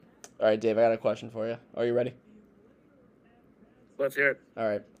All right, Dave, I got a question for you. Are you ready? Let's hear it. All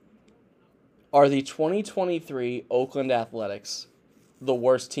right. Are the 2023 Oakland Athletics the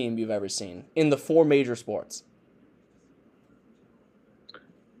worst team you've ever seen in the four major sports?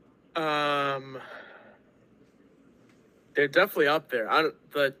 They're definitely up there. I don't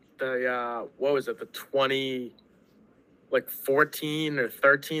what was it? The 14 or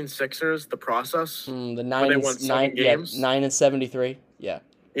 13 Sixers, the process The where nine they and won nine, seven yeah, games. 9-73. Yeah,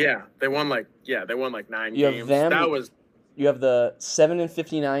 Yeah, they won like nine you have games. them. That was You have the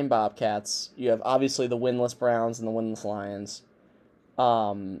 7-59 Bobcats. You have obviously the winless Browns and the winless Lions.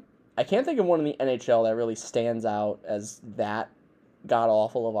 I can't think of one in the NHL that really stands out as that god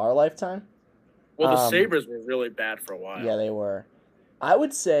awful of our lifetime. well, the Um, Sabres were really bad for a yeah, while. they were. I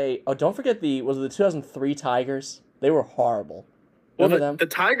would say. Oh, don't forget was it the 2003 Tigers? They were horrible. Well, Remember the, them? the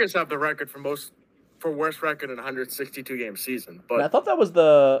Tigers have the record for worst record in a 162 game season, And I but thought that was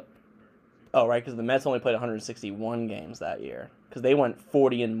the. Oh, right, because the Mets only played 161 games that year. Because they went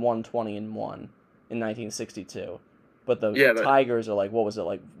 40-1, 20-1 in 1962. But the yeah, Tigers are like, what was it,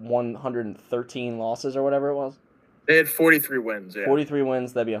 like 113 losses or whatever it was? they had 43 wins. Yeah, 43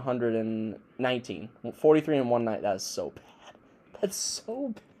 wins, that'd be 119. 43 and one night, that is so bad. That's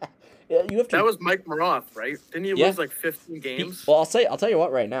so bad. Yeah, you have to. that was Mike Maroth, right? Didn't he Yeah. lose like 15 games? Well, I'll tell you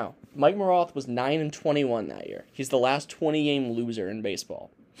what right now. Mike Maroth was 9-21 that year. He's the last 20-game loser in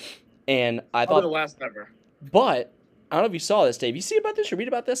baseball. And I Probably thought, the last ever. but I don't know if you saw this, Dave. You see about this or read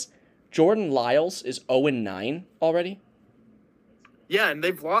about this? Jordan Lyles is 0-9 already. Yeah, and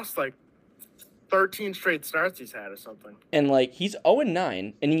they've lost like 13 straight starts he's had or something. And like he's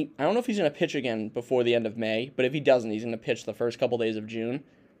 0-9, and I don't know if he's gonna pitch again before the end of May, but if he doesn't, he's gonna pitch the first couple days of June.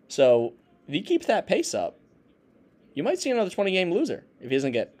 So if he keeps that pace up, you might see another 20-game loser if he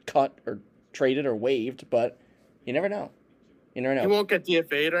doesn't get cut or traded or waived. But you never know. You never know. He won't get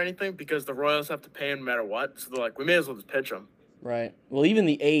DFA'd or anything because the Royals have to pay him no matter what. So they're like, we may as well just pitch him. Right. Well, even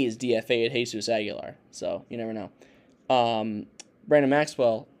the A's DFA'd Jesus Aguilar, so you never know. Brandon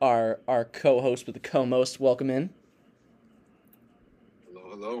Maxwell, our co-host with the co-most, welcome in.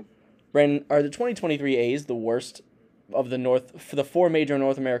 Hello. Brandon, are the 2023 A's the worst of for the four major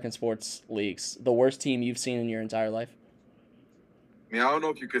North American sports leagues, the worst team you've seen in your entire life? I mean, I don't know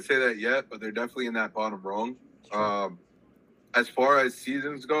if you could say that yet, but they're definitely in that bottom rung. As far as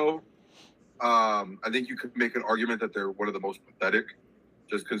seasons go, I think you could make an argument that they're one of the most pathetic,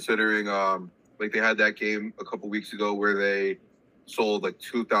 just considering like they had that game a couple weeks ago where they sold like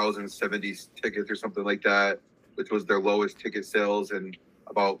 2,070 tickets or something like that, which was their lowest ticket sales in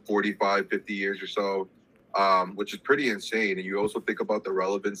about 45, 50 years or so, which is pretty insane. And you also think about the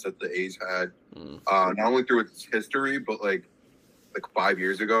relevance that the A's had, not only through its history, but like 5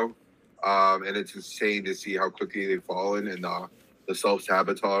 years ago. And it's insane to see how quickly they've fallen and the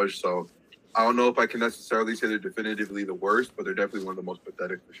self-sabotage. So I don't know if I can necessarily say they're definitively the worst, but they're definitely one of the most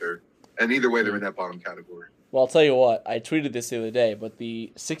pathetic for sure. And either way, they're in that bottom category. Well, I'll tell you what, I tweeted this the other day, but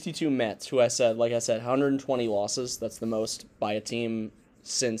the 62 Mets, who like I said, 120 losses, that's the most by a team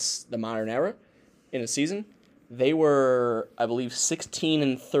since the modern era in a season. They were, I believe,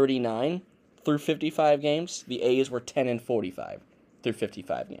 16-39 through 55 games. The A's were 10-45 through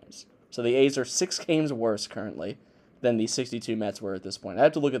 55 games. So the A's are 6 games worse currently than the 62 Mets were at this point. I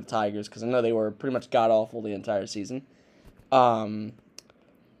have to look at the Tigers because I know they were pretty much god-awful the entire season.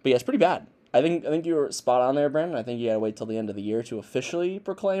 But yeah, it's pretty bad. I think you were spot on there, Brandon. I think you got to wait till the end of the year to officially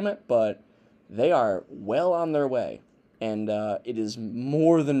proclaim it, but they are well on their way, and it is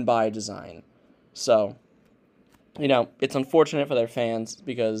more than by design. So, it's unfortunate for their fans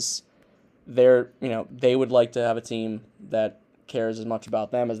because they would like to have a team that cares as much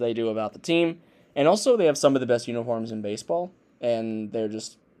about them as they do about the team, and also they have some of the best uniforms in baseball, and they're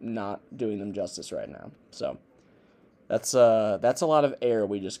just not doing them justice right now. So. That's a lot of air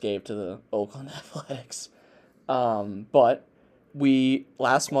we just gave to the Oakland Athletics. But we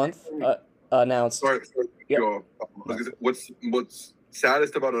last month announced. Sorry, Yep. What's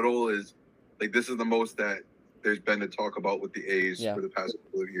saddest about it all is like this is the most that there's been to talk about with the A's for the past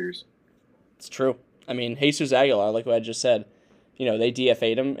couple of years. It's true. I mean, Jesus Aguilar, like what I just said, they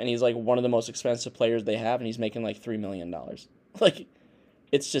DFA'd him, and he's like one of the most expensive players they have, and he's making like $3 million. Like,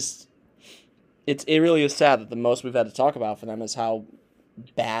 it's just. It really is sad that the most we've had to talk about for them is how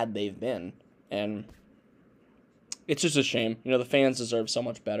bad they've been. And it's just a shame. The fans deserve so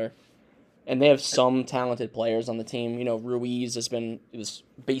much better. And they have some talented players on the team. Ruiz has been this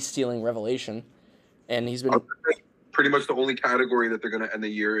base-stealing revelation. And he's been... Pretty much the only category that they're going to end the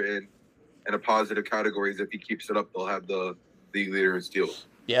year in a positive category is if he keeps it up, they'll have the league leader in steals.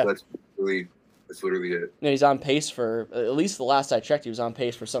 Yeah. So that's really That's literally it. He's on pace for, at least the last I checked, he was on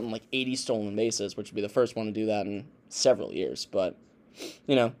pace for something like 80 stolen bases, which would be the first one to do that in several years. But,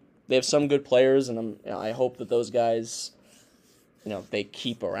 they have some good players, and I hope that those guys, they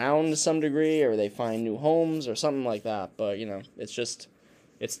keep around to some degree, or they find new homes or something like that. But,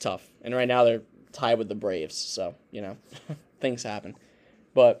 it's tough. And right now they're tied with the Braves, so, things happen.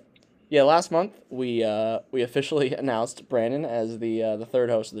 But, yeah, last month we officially announced Brandon as the third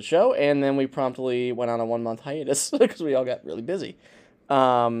host of the show, and then we promptly went on a 1-month hiatus because we all got really busy.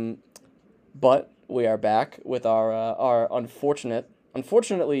 But we are back with our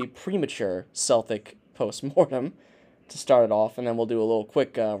unfortunately premature Celtic postmortem to start it off, and then we'll do a little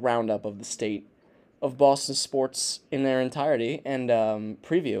quick roundup of the state of Boston sports in their entirety and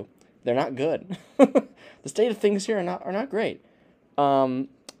preview. They're not good. The state of things here are not great.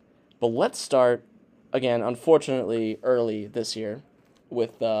 But let's start, again, unfortunately early this year,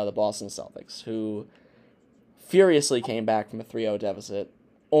 with the Boston Celtics, who furiously came back from a 3-0 deficit,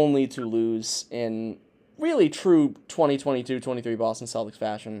 only to lose in really true 2022-23 Boston Celtics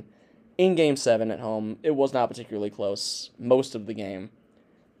fashion in Game 7 at home. It was not particularly close most of the game.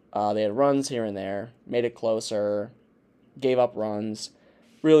 They had runs here and there, made it closer, gave up runs.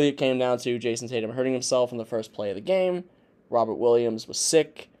 Really, it came down to Jason Tatum hurting himself in the first play of the game. Robert Williams was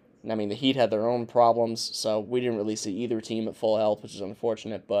sick. I mean, the Heat had their own problems, so we didn't really see either team at full health, which is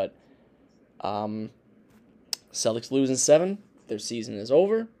unfortunate. But Celtics losing 7, their season is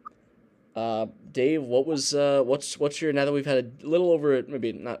over. Dave, what's your, now that we've had a little over,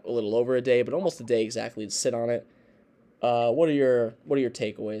 maybe not a little over a day, but almost a day exactly to sit on it? What are your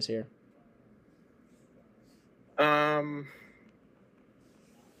takeaways here? I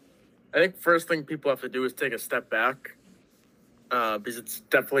think first thing people have to do is take a step back. Because it's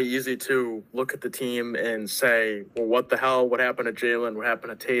definitely easy to look at the team and say, well, what the hell? What happened to Jalen? What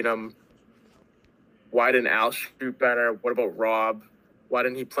happened to Tatum? Why didn't Al shoot better? What about Rob? Why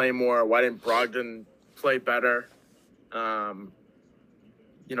didn't he play more? Why didn't Brogdon play better? You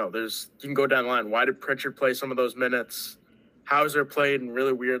can go down the line. Why did Pritchard play some of those minutes? Hauser played in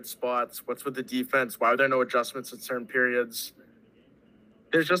really weird spots. What's with the defense? Why are there no adjustments in certain periods?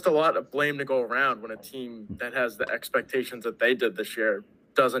 There's just a lot of blame to go around when a team that has the expectations that they did this year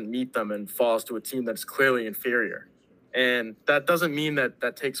doesn't meet them and falls to a team that's clearly inferior. And that doesn't mean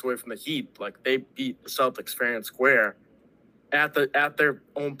that takes away from the Heat. Like, they beat the Celtics fair and square at their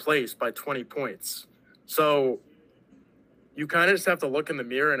own place by 20 points. So you kind of just have to look in the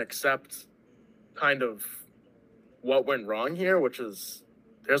mirror and accept kind of what went wrong here, which is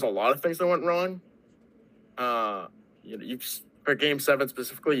there's a lot of things that went wrong. For Game 7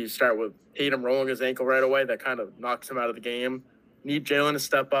 specifically, you start with Tatum rolling his ankle right away. That kind of knocks him out of the game. Need Jalen to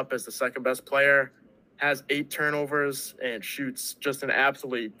step up as the second best player. Has 8 turnovers and shoots just an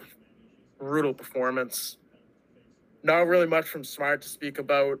absolutely brutal performance. Not really much from Smart to speak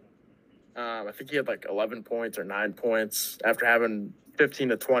about. I think he had like 11 points or 9 points after having 15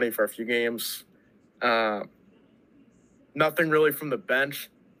 to 20 for a few games. Nothing really from the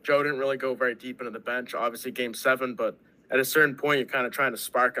bench. Joe didn't really go very deep into the bench. Obviously, Game 7, but at a certain point, you're kind of trying to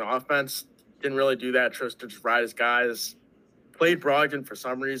spark an offense. Didn't really do that. Chose to just ride his guys. Played Brogdon for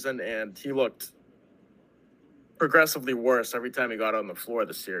some reason, and he looked progressively worse every time he got on the floor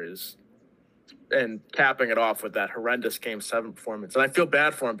this series. And capping it off with that horrendous Game 7 performance. And I feel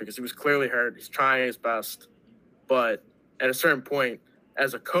bad for him because he was clearly hurt. He's trying his best. But at a certain point,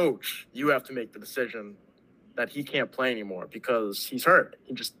 as a coach, you have to make the decision that he can't play anymore because he's hurt.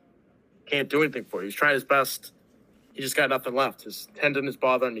 He just can't do anything for you. He's trying his best. He just got nothing left. His tendon is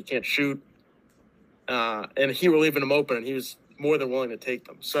bothering. He can't shoot. And he were leaving him open, and he was more than willing to take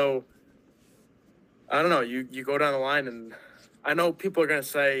them. So, I don't know. You go down the line, and I know people are going to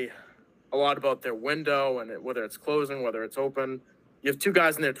say a lot about their window and whether it's closing, whether it's open. You have 2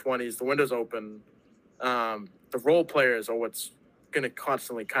 guys in their 20s. The window's open. The role players are what's going to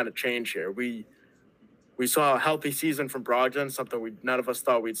constantly kind of change here. We saw a healthy season from Brogdon, something none of us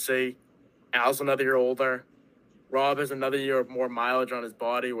thought we'd see. Al's another year older. Rob has another year of more mileage on his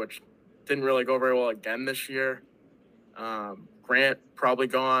body, which didn't really go very well again this year. Grant probably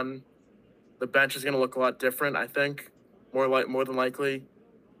gone. The bench is going to look a lot different, I think, more than likely.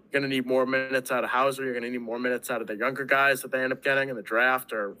 You're going to need more minutes out of Hauser. You're going to need more minutes out of the younger guys that they end up getting in the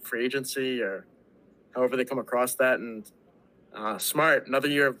draft or free agency or however they come across that. And Smart, another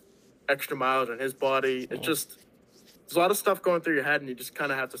year of extra mileage on his body. It's just there's a lot of stuff going through your head, and you just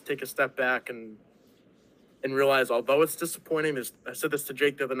kind of have to take a step back and realize, although it's disappointing, I said this to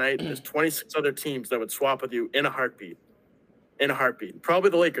Jake the other night, there's 26 other teams that would swap with you in a heartbeat. Probably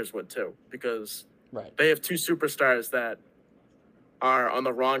the Lakers would too, because Right. They have 2 superstars that are on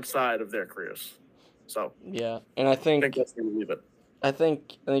the wrong side of their careers. So Yeah, and I think that's where we leave it. I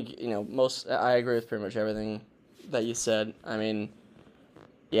think most. I agree with pretty much everything that you said. I mean,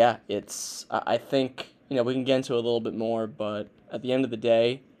 yeah, it's. I think we can get into a little bit more, but at the end of the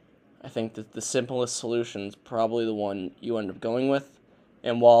day, I think that the simplest solution is probably the one you end up going with.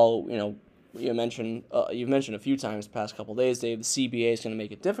 And while you've mentioned a few times the past couple days, Dave, the CBA is going to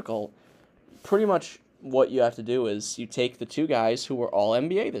make it difficult. Pretty much what you have to do is you take the two guys who were all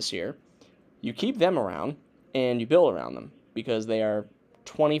NBA this year, you keep them around, and you build around them because they are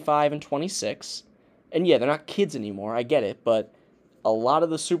 25 and 26. And yeah, they're not kids anymore. I get it, but a lot of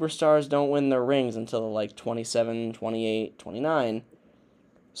the superstars don't win their rings until they're like 27, 28, 29.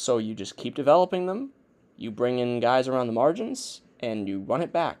 So you just keep developing them. You bring in guys around the margins, and you run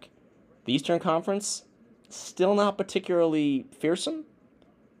it back. The Eastern Conference, still not particularly fearsome.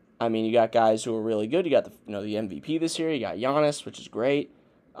 I mean, you got guys who are really good. You got the MVP this year. You got Giannis, which is great.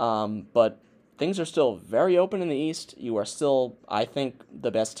 But things are still very open in the East. You are still, I think,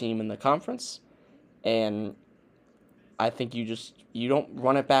 the best team in the conference, and I think you don't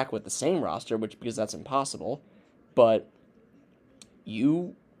run it back with the same roster, because that's impossible. But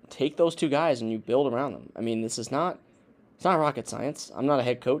you take those two guys and you build around them. I mean, it's not rocket science. I'm not a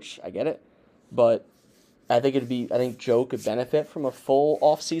head coach. I get it, but I think Joe could benefit from a full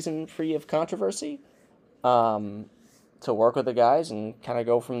off season free of controversy, to work with the guys and kind of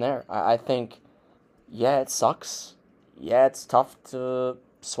go from there. I think, yeah, it sucks. Yeah, it's tough to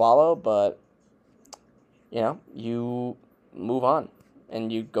swallow, but you move on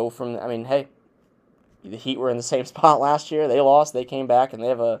and you go from. I mean, hey, the Heat were in the same spot last year. They lost. They came back, and they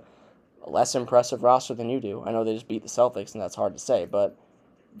have a less impressive roster than you do. I know they just beat the Celtics, and that's hard to say, but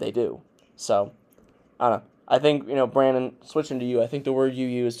they do. So, I don't know. I think, Brandon, switching to you, I think the word you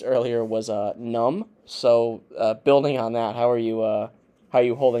used earlier was numb. So, building on that, how are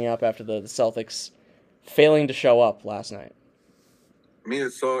you holding up after the Celtics failing to show up last night? I mean,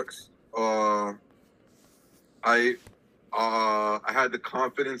 it sucks. I had the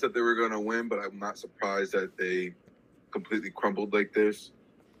confidence that they were going to win, but I'm not surprised that they completely crumbled like this.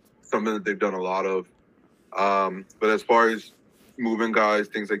 Something that they've done a lot of. But as far as moving guys,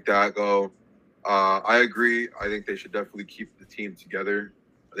 things like that go, I agree. I think they should definitely keep the team together.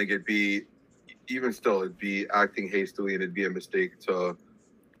 I think it'd be acting hastily, and it'd be a mistake to,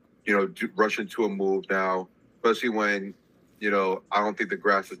 rush into a move now, especially when, I don't think the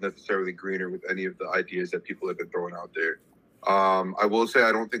grass is necessarily greener with any of the ideas that people have been throwing out there. I will say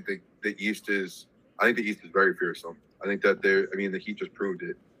I don't think the East is. I think the East is very fearsome. I think that the Heat just proved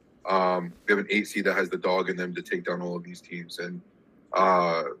it. We have an 8 seed that has the dog in them to take down all of these teams, and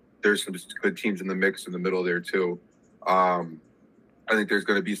there's some good teams in the mix in the middle there too. I think there's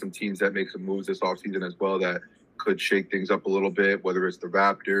going to be some teams that make some moves this offseason as well that could shake things up a little bit, whether it's the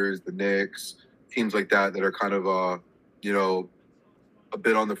Raptors, the Knicks, teams like that are kind of a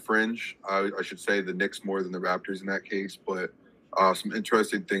bit on the fringe. I should say the Knicks more than the Raptors in that case, but some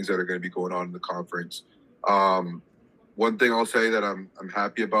interesting things that are going to be going on in the conference. One thing I'll say that I'm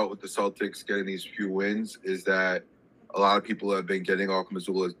happy about with the Celtics getting these few wins is that a lot of people have been getting off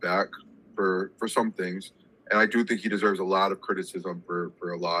Mazzulla's back for some things, and I do think he deserves a lot of criticism for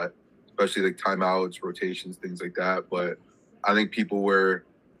a lot, especially like timeouts, rotations, things like that. But I think people were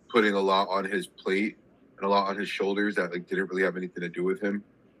putting a lot on his plate and a lot on his shoulders that didn't really have anything to do with him.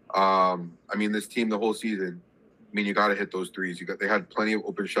 This team the whole season, you got to hit those threes. They had plenty of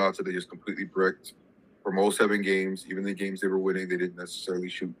open shots that they just completely bricked. For most 7 games, even the games they were winning, they didn't necessarily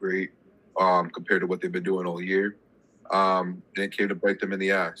shoot great compared to what they've been doing all year. And it came to bite them in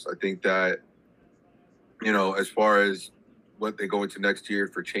the ass. I think that, as far as what they go into next year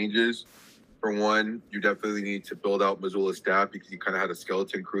for changes, for one, you definitely need to build out Mazzulla's staff because you kind of had a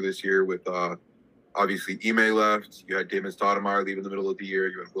skeleton crew this year with obviously Ime left. You had Damon Stoudemire leave in the middle of the year.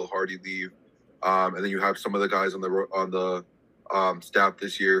 You had Will Hardy leave. And then you have some of the guys on the staff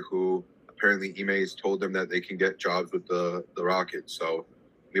this year who apparently Ime's told them that they can get jobs with the Rockets. So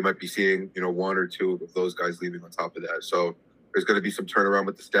we might be seeing, 1 or 2 of those guys leaving on top of that. So there's going to be some turnaround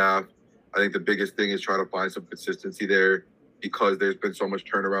with the staff. I think the biggest thing is trying to find some consistency there because there's been so much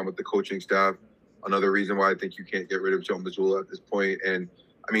turnaround with the coaching staff. Another reason why I think you can't get rid of Joe Mazzulla at this point. And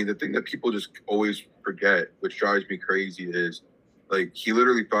the thing that people just always forget, which drives me crazy, is he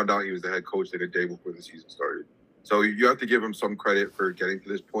literally found out he was the head coach a day before the season started. So you have to give him some credit for getting to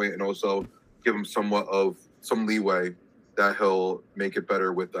this point, and also give him somewhat of some leeway that he'll make it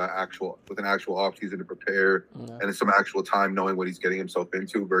better with an actual offseason to prepare and some actual time knowing what he's getting himself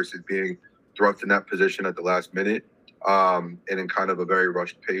into versus being thrust in that position at the last minute and in kind of a very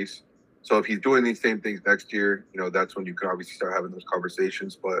rushed pace. So if he's doing these same things next year, that's when you can obviously start having those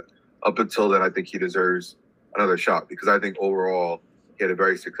conversations. But up until then, I think he deserves another shot because I think overall he had a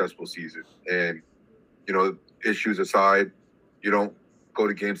very successful season. And, issues aside, you don't go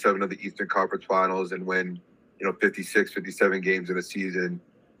to game 7 of the Eastern Conference Finals and win, 56, 57 games in a season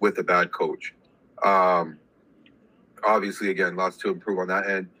with a bad coach. Obviously, again, lots to improve on that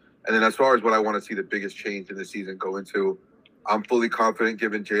end. And then as far as what I want to see the biggest change in the season go into, I'm fully confident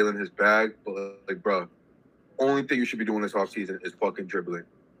giving Jalen his bag. But, bro, only thing you should be doing this offseason is fucking dribbling.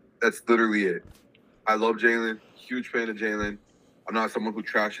 That's literally it. I love Jalen. Huge fan of Jalen. I'm not someone who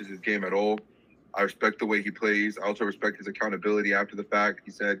trashes his game at all. I respect the way he plays. I also respect his accountability after the fact.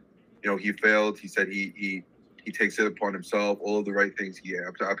 He said, he failed. He said he takes it upon himself. All of the right things. He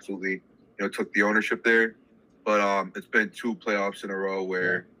absolutely, took the ownership there. But it's been 2 playoffs in a row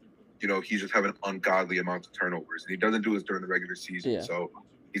where, he's just having ungodly amounts of turnovers. And he doesn't do this during the regular season. Yeah. So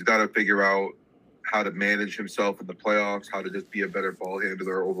he's got to figure out how to manage himself in the playoffs, how to just be a better ball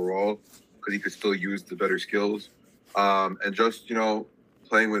handler overall, because he could still use the better skills. And just,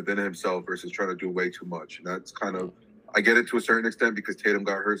 playing within himself versus trying to do way too much. And that's kind of, I get it to a certain extent because Tatum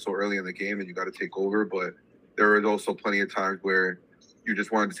got hurt so early in the game and you got to take over. But there was also plenty of times where you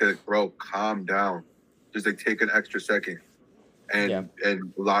just wanted to say, bro, calm down. Just take an extra second. And a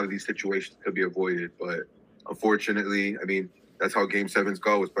lot of these situations could be avoided. But unfortunately, I mean, that's how game 7s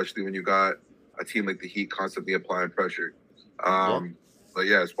go, especially when you got a team like the Heat constantly applying pressure. But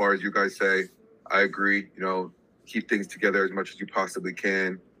yeah, as far as you guys say, I agree. Keep things together as much as you possibly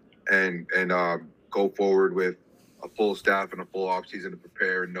can, and go forward with a full staff and a full offseason to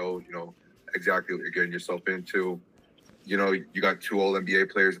prepare and know exactly what you're getting yourself into. You got 2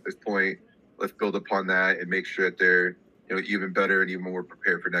 All-NBA players at this point. Let's build upon that and make sure that they're even better and even more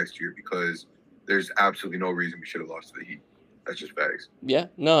prepared for next year because there's absolutely no reason we should have lost to the Heat. That's just facts. Yeah,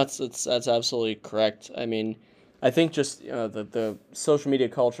 no, that's absolutely correct. I mean, I think just the social media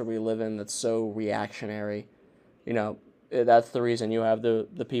culture we live in that's so reactionary. That's the reason you have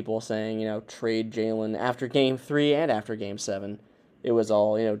the people saying trade Jalen after game 3 and after game 7. It was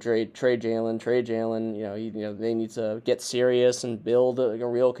all trade Jalen. They need to get serious and build a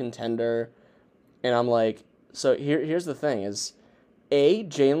real contender. And I'm like, so here's the thing is,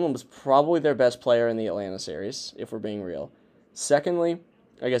 Jalen was probably their best player in the Atlanta series if we're being real. Secondly,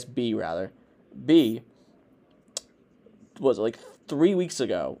 I guess B was like 3 weeks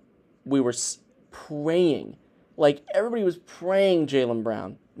ago, we were praying, like everybody was praying Jaylen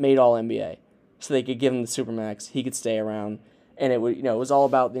Brown made All-NBA so they could give him the Supermax, he could stay around, and it was all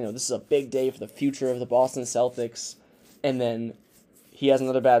about, this is a big day for the future of the Boston Celtics, and then he has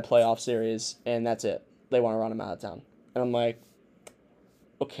another bad playoff series, and that's it. They want to run him out of town. And I'm like,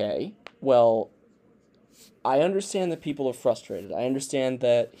 okay, well, I understand that people are frustrated. I understand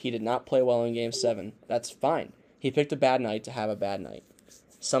that he did not play well in Game 7. That's fine. He picked a bad night to have a bad night.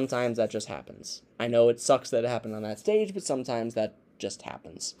 Sometimes that just happens. I know it sucks that it happened on that stage, but sometimes that just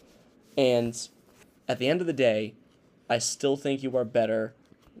happens. And at the end of the day, I still think you are better.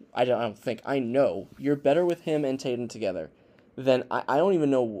 I know you're better with him and Tatum together than I don't even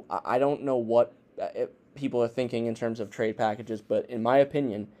know. I don't know what people are thinking in terms of trade packages, but in my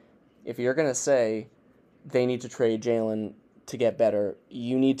opinion, if you're going to say they need to trade Jalen to get better,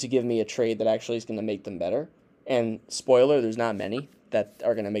 you need to give me a trade that actually is going to make them better. And spoiler, there's not many that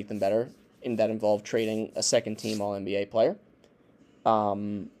are going to make them better, and that involve trading a second-team All-NBA player.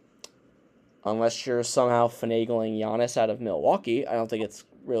 Unless you're somehow finagling Giannis out of Milwaukee, I don't think it's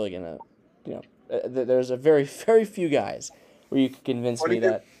really going to, there's a very, very few guys where you could convince me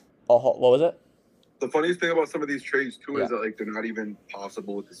that, what was it? The funniest thing about some of these trades, too, is that, they're not even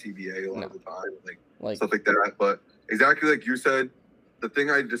possible with the CBA a lot of the time, like stuff like that. But exactly like you said, the thing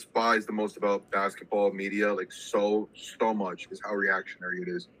I despise the most about basketball media, so much, is how reactionary it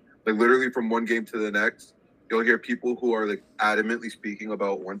is. Literally from one game to the next, you'll hear people who are, adamantly speaking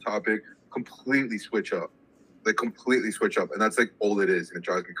about one topic completely switch up. And that's, all it is, and it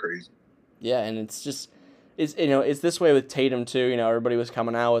drives me crazy. Yeah, and it's just, it's this way with Tatum, too. Everybody was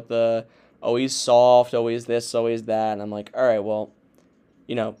coming out with the, he's soft, always this, always that, and I'm like, all right, well,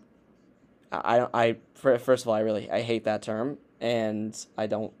 first of all, I hate that term, and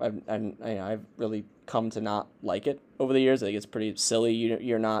I've really come to not like it over the years. I think it's pretty silly.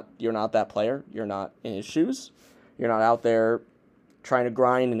 You're not that player. You're not in his shoes. You're not out there trying to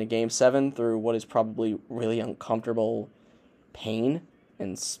grind in a game 7 through what is probably really uncomfortable pain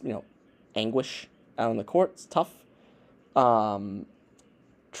and anguish out on the court. It's tough. Trying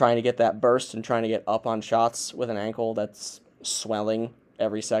to get that burst and trying to get up on shots with an ankle that's swelling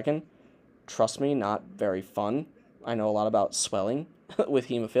every second. Trust me, not very fun. I know a lot about swelling with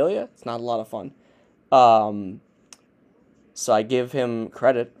hemophilia. It's not a lot of fun. So I give him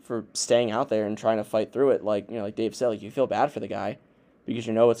credit for staying out there and trying to fight through it. Like, like Dave said, like, you feel bad for the guy because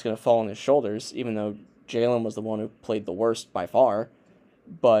you know it's going to fall on his shoulders, even though Jalen was the one who played the worst by far.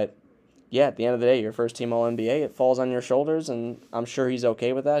 But yeah, at the end of the day, your first team All NBA, it falls on your shoulders, and I'm sure he's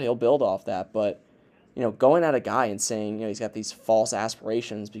okay with that. He'll build off that. But, going at a guy and saying, he's got these false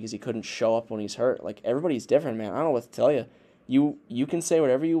aspirations because he couldn't show up when he's hurt, like, everybody's different, man. I don't know what to tell you. You can say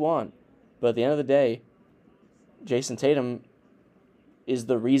whatever you want, but at the end of the day, Jason Tatum is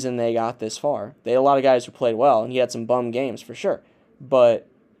the reason they got this far. They had a lot of guys who played well, and he had some bum games for sure. But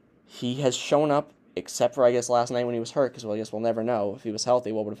he has shown up, except for, I guess, last night when he was hurt, because, I guess we'll never know if he was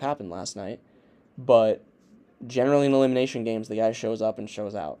healthy what would have happened last night. But generally in elimination games, the guy shows up and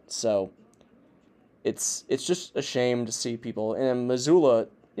shows out. So it's just a shame to see people, and Mazzulla,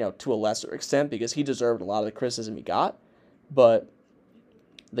 to a lesser extent, because he deserved a lot of the criticism he got. But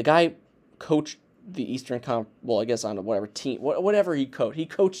the guy coached the Eastern Conference, well, I guess on whatever team, whatever he coached. He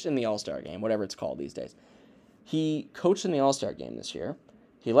coached in the All-Star game, whatever it's called these days. He coached in the All-Star game this year.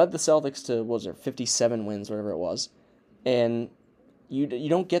 He led the Celtics to, 57 wins, whatever it was. And you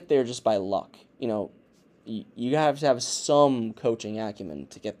don't get there just by luck. You have to have some coaching acumen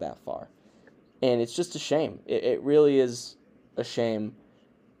to get that far. And it's just a shame. It really is a shame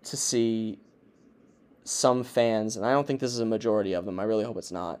to see some fans, and I don't think this is a majority of them, I really hope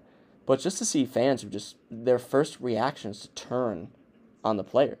it's not, but just to see fans who just, their first reactions to turn on the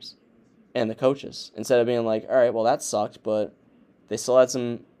players and the coaches, instead of being like, all right, well, that sucked, but they still had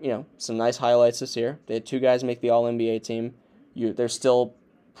some, some nice highlights this year. They had 2 guys make the All-NBA team. They're still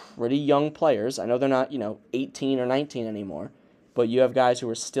pretty young players. I know they're not, 18 or 19 anymore, but you have guys who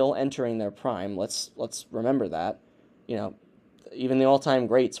are still entering their prime. Let's remember that. Even the all-time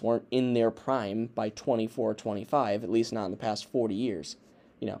greats weren't in their prime by 24, 25, at least not in the past 40 years.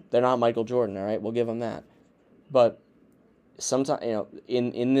 They're not Michael Jordan, all right? We'll give them that. But sometimes,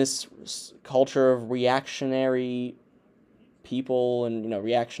 in this culture of reactionary people and,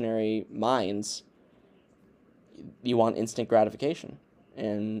 reactionary minds, you want instant gratification.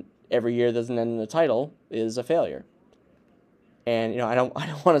 And every year doesn't end in a title is a failure. And, I don't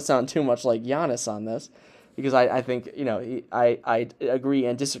want to sound too much like Giannis on this, because I think, I agree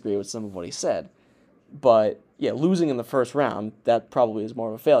and disagree with some of what he said. But, yeah, losing in the first round, that probably is more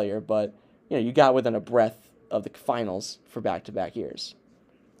of a failure. But, you got within a breath of the finals for back-to-back years.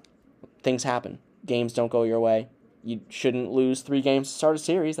 Things happen. Games don't go your way. You shouldn't lose 3 games to start a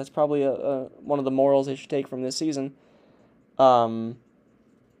series. That's probably one of the morals they should take from this season. But,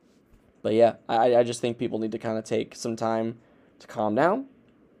 yeah, I just think people need to kind of take some time to calm down,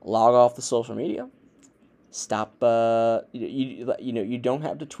 log off the social media. Stop. You don't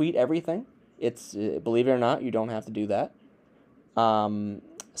have to tweet everything. It's believe it or not, you don't have to do that.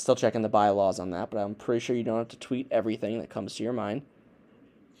 Still checking the bylaws on that, but I'm pretty sure you don't have to tweet everything that comes to your mind.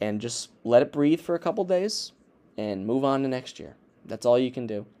 And just let it breathe for a couple days, and move on to next year. That's all you can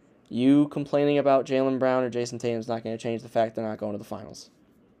do. You complaining about Jaylen Brown or Jason Tatum is not going to change the fact they're not going to the finals.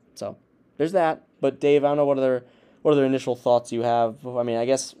 So there's that. But Dave, I don't know what other initial thoughts you have. I mean, I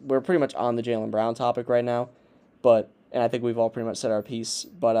guess we're pretty much on the Jaylen Brown topic right now, and I think we've all pretty much said our piece.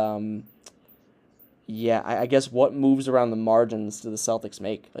 But yeah, I guess what moves around the margins do the Celtics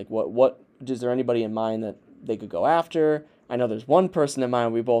make? Like, what is there anybody in mind that they could go after? I know there's one person in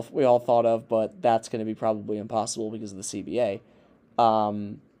mind we all thought of, but that's going to be probably impossible because of the CBA.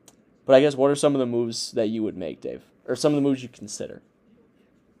 But I guess what are some of the moves that you would make, Dave, or some of the moves you consider?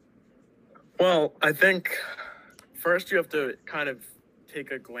 Well, I think first you have to kind of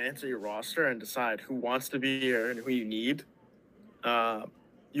take a glance at your roster and decide who wants to be here and who you need.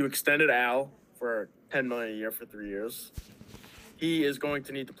 You extended Al for $10 million a year for 3 years. He is going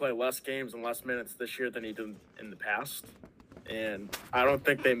to need to play less games and less minutes this year than he did in the past. And I don't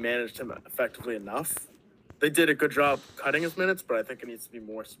think they managed him effectively enough. They did a good job cutting his minutes, but I think it needs to be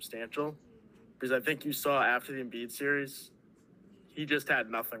more substantial. Because I think you saw after the Embiid series, he just had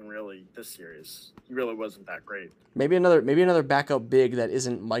nothing really this series. He really wasn't that great. Maybe another backup big that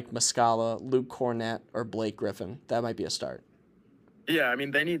isn't Mike Muscala, Luke Cornett, or Blake Griffin. That might be a start. Yeah, I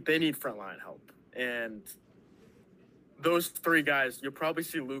mean, they need frontline help. And those 3 guys, you'll probably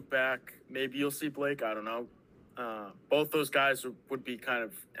see Luke back. Maybe you'll see Blake. I don't know. Both those guys would be kind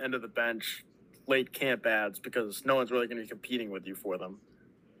of end of the bench, late camp ads, because no one's really going to be competing with you for them.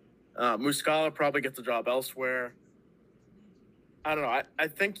 Muscala probably gets a job elsewhere. I don't know. I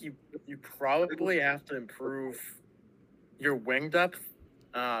think you probably have to improve your wing depth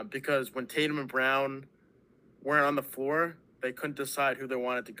because when Tatum and Brown weren't on the floor, they couldn't decide who they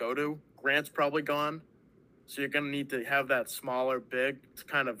wanted to go to. Grant's probably gone. So you're going to need to have that smaller big to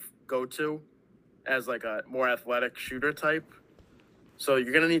kind of go to. as like a more athletic shooter type. So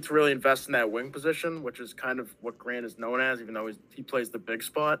you're going to need to really invest in that wing position, which is kind of what Grant is known as, even though he plays the big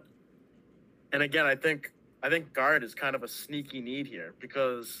spot. And again, I think guard is kind of a sneaky need here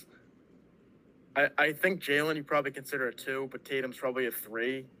because I think Jalen you probably consider a 2, but Tatum's probably a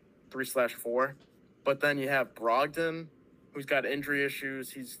 3/4. But then you have Brogdon, who's got injury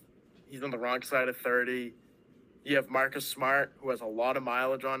issues. He's on the wrong side of 30. You have Marcus Smart, who has a lot of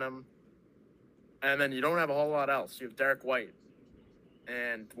mileage on him. And then you don't have a whole lot else. You have Derek White.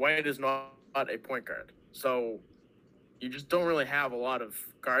 And White is not a point guard. So you just don't really have a lot of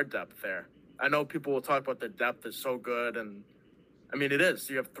guard depth there. I know people will talk about the depth is so good, and I mean, it is.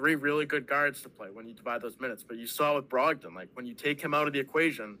 You have 3 really good guards to play when you divide those minutes. But you saw with Brogdon, like when you take him out of the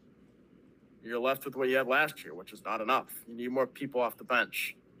equation, you're left with what you had last year, which is not enough. You need more people off the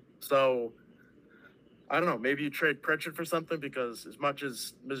bench. So I don't know. Maybe you trade Pritchard for something because as much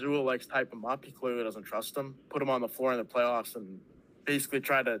as Missoula likes to hype him up, he clearly doesn't trust him. Put him on the floor in the playoffs and basically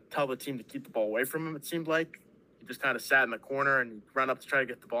try to tell the team to keep the ball away from him, it seemed like. He just kind of sat in the corner and he'd run up to try to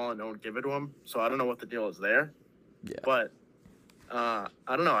get the ball and no one would give it to him. So I don't know what the deal is there. Yeah. But I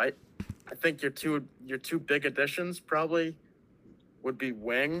don't know. I think your two big additions probably would be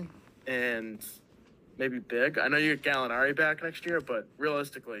wing and maybe big. I know you get Gallinari back next year, but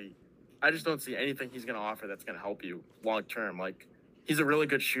realistically, I just don't see anything he's going to offer that's going to help you long term. Like, he's a really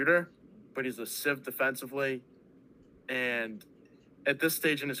good shooter, but he's a sieve defensively. And at this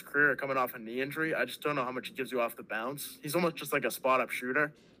stage in his career, coming off a knee injury, I just don't know how much he gives you off the bounce. He's almost just like a spot-up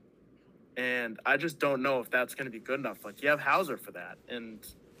shooter. And I just don't know if that's going to be good enough. Like, you have Hauser for that. And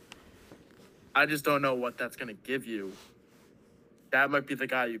I just don't know what that's going to give you. That might be the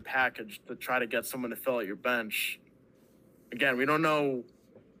guy you package to try to get someone to fill out your bench. Again, we don't know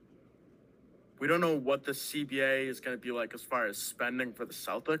what the CBA is going to be like as far as spending for the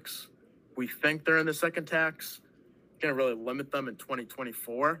Celtics. We think they're in the second tax. Going to really limit them in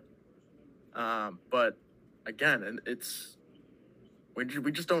 2024. But again,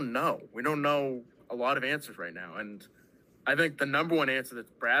 we just don't know. We don't know a lot of answers right now. And I think the number one answer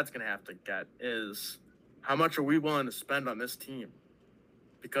that Brad's going to have to get is how much are we willing to spend on this team?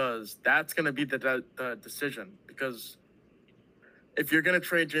 Because that's going to be the decision. Because if you're going to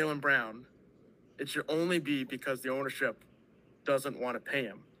trade Jaylen Brown, it should only be because the ownership doesn't want to pay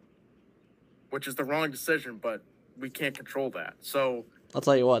him, which is the wrong decision, but we can't control that. So I'll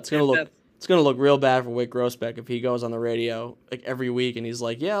tell you what, it's gonna look real bad for Wick Grossbeck if he goes on the radio like every week and he's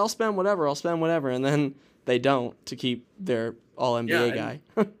like, yeah, I'll spend whatever, and then they don't to keep their all NBA guy.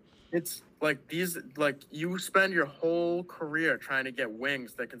 It's like you spend your whole career trying to get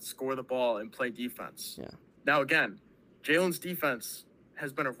wings that can score the ball and play defense. Yeah. Now again, Jalen's defense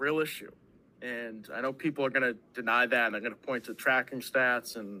has been a real issue. And I know people are going to deny that and they're going to point to tracking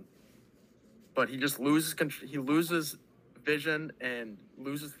stats, but he just loses vision and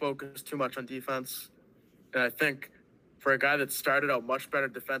loses focus too much on defense. And I think for a guy that started out much better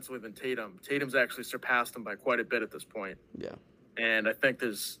defensively than Tatum's actually surpassed him by quite a bit at this point. Yeah. And I think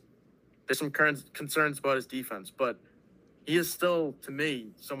there's some concerns about his defense, but he is still, to me,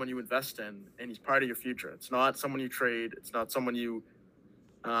 someone you invest in, and he's part of your future. It's not someone you trade. It's not someone you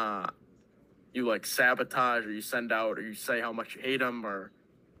like sabotage or you send out or you say how much you hate him. Or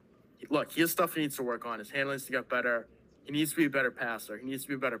look, he has stuff he needs to work on. His handling needs to get better. He needs to be a better passer. He needs to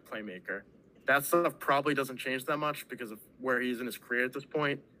be a better playmaker. That stuff probably doesn't change that much because of where he's in his career at this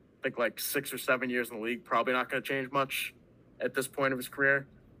point. I think like 6 or 7 years in the league, probably not going to change much at this point of his career.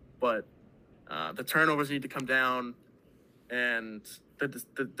 But the turnovers need to come down, and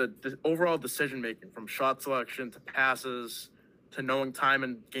the overall decision making, from shot selection to passes to knowing time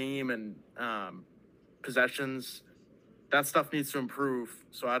and game and possessions, that stuff needs to improve.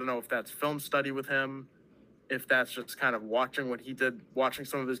 So I don't know if that's film study with him, if that's just kind of watching what he did, watching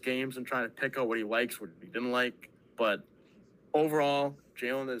some of his games and trying to pick out what he likes, what he didn't like. But overall,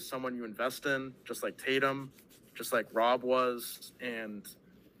 Jalen is someone you invest in, just like Tatum, just like Rob was. And,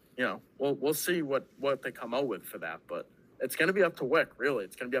 you know, we'll see what they come out with for that. But it's going to be up to Wick, really.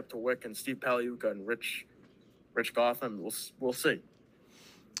 It's going to be up to Wick and Steve Pagliuca and Rich Gotham. We'll see.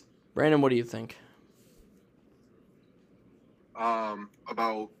 Brandon, what do you think?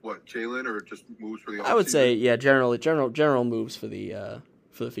 About what, Jalen, or just moves for the offseason? I would say, yeah, general moves for the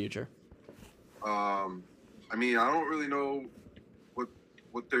future. I mean, I don't really know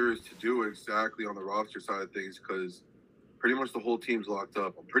what there is to do exactly on the roster side of things because pretty much the whole team's locked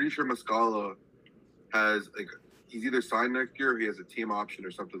up. I'm pretty sure Muscala has he's either signed next year or he has a team option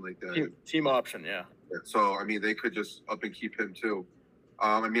or something like that. Team option, yeah. So I mean, they could just up and keep him too.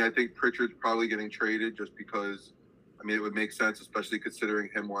 I mean, I think Pritchard's probably getting traded just because. I mean, it would make sense, especially considering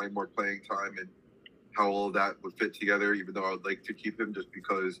him wanting more playing time and how all of that would fit together, even though I would like to keep him just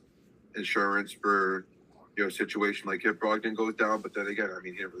because insurance for, you know, a situation like if Brogdon goes down. But then again, I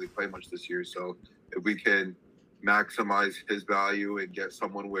mean, he didn't really play much this year. So if we can maximize his value and get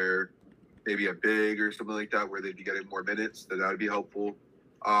someone where maybe a big or something like that, where they'd be getting more minutes, then that would be helpful.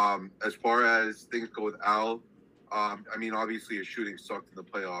 As far as things go with Al, I mean, obviously his shooting sucked in the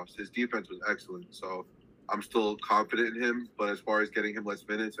playoffs. His defense was excellent. So I'm still confident in him. But as far as getting him less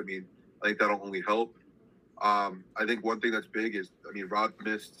minutes, I mean, I think that'll only help. I think one thing that's big is, I mean, Rob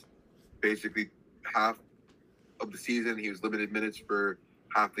missed basically half of the season. He was limited minutes for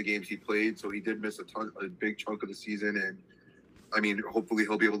half the games he played, so he did miss a big chunk of the season. And I mean, hopefully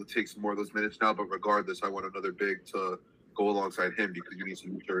he'll be able to take some more of those minutes now. But regardless, I want another big to go alongside him because you need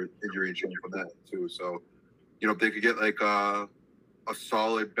some injury insurance from that too. So, you know, if they could get like a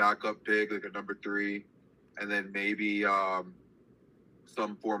solid backup big, like a number 3, and then maybe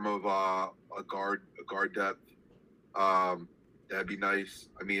some form of a guard depth. That'd be nice.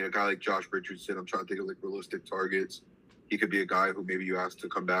 I mean, a guy like Josh Richardson, I'm trying to think of like realistic targets. He could be a guy who maybe you asked to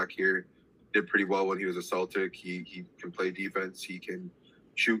come back here. Did pretty well when he was a Celtic. He can play defense. He can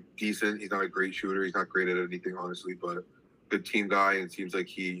shoot decent. He's not a great shooter. He's not great at anything, honestly, but good team guy, and seems like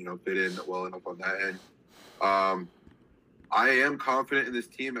he, you know, fit in well enough on that end. I am confident in this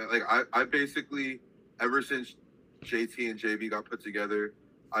team. Like I basically, ever since JT and JV got put together,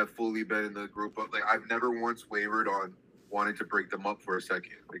 I've fully been in the group of, like, I've never once wavered on wanting to break them up for a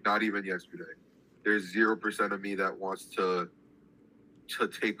second. Like, not even yesterday. There's 0% of me that wants to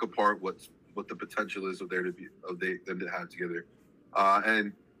take apart what the potential is of them to have together.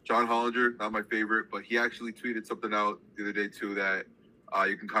 And John Hollinger, not my favorite, but he actually tweeted something out the other day too that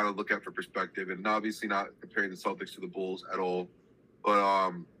you can kind of look at for perspective, and obviously not comparing the Celtics to the Bulls at all,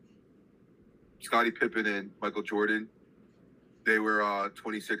 but Scottie Pippen and Michael Jordan, they were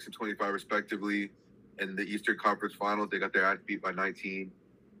 26 and 25 respectively in the Eastern Conference Finals. They got their ass beat by 19,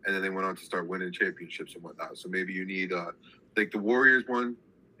 and then they went on to start winning championships and whatnot. So maybe you need, like the Warriors one,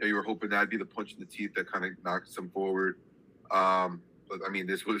 you were hoping that'd be the punch in the teeth that kind of knocks them forward. But I mean,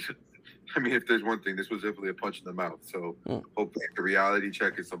 this was, I mean, if there's one thing, this was definitely a punch in the mouth. So hopefully the reality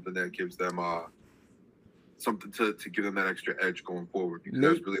check is something that gives them something to give them that extra edge going forward, because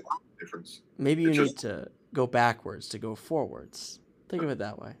that's really a difference. Maybe you need to go backwards to go forwards. Think of it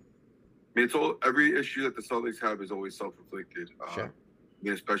that way. I mean, every issue that the Celtics have is always self-inflicted. Sure. I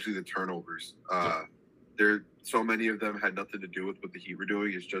mean, especially the turnovers. So many of them had nothing to do with what the Heat were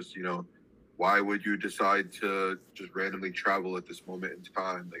doing. It's just, you know, why would you decide to just randomly travel at this moment in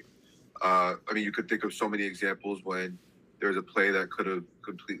time? Like, I mean, you could think of so many examples when there was a play that could have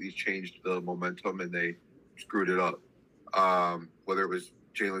completely changed the momentum and they screwed it up. Whether it was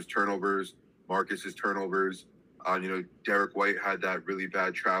Jalen's turnovers, Marcus's turnovers, you know, Derek White had that really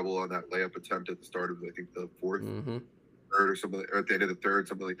bad travel on that layup attempt at the start of, I think, the fourth, third or something, or at the end of the third,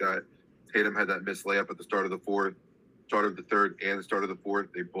 something like that. Tatum had that missed layup at the start of the third, and the start of the fourth.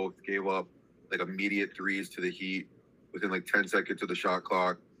 They both gave up like immediate threes to the Heat within like 10 seconds of the shot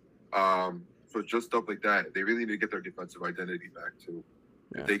clock. So just stuff like that. They really need to get their defensive identity back too.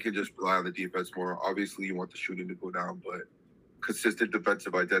 Yeah. If they can just rely on the defense more. Obviously, you want the shooting to go down, but consistent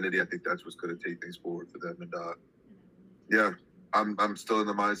defensive identity, I think that's what's going to take things forward for them. And yeah, I'm still in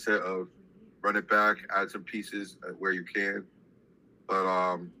the mindset of run it back, add some pieces where you can.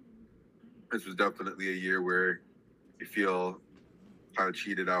 But this was definitely a year where you feel kind of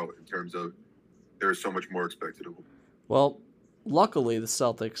cheated out in terms of there's so much more expected of them. Well, luckily the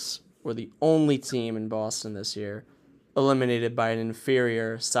Celtics were the only team in Boston this year eliminated by an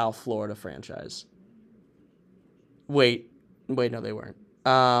inferior South Florida franchise. Wait, no, they weren't.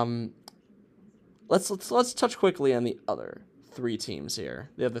 Let's touch quickly on the other three teams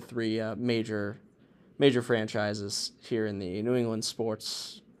here. The other three major franchises here in the New England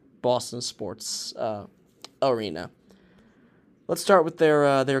Boston sports arena. Let's start with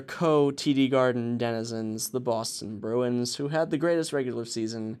their co-TD Garden denizens, the Boston Bruins, who had the greatest regular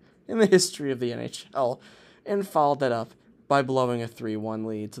season in the history of the NHL, and followed that up by blowing a 3-1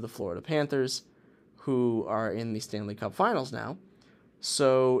 lead to the Florida Panthers, who are in the Stanley Cup Finals now.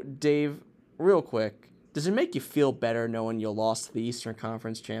 So, Dave, real quick, does it make you feel better knowing you lost to the Eastern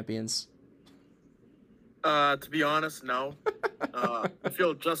Conference champions? To be honest, no. I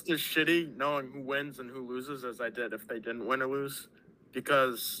feel just as shitty knowing who wins and who loses as I did if they didn't win or lose,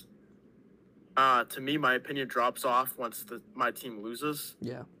 because to me, my opinion drops off once my team loses.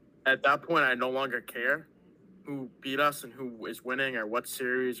 Yeah. At that point, I no longer care who beat us and who is winning or what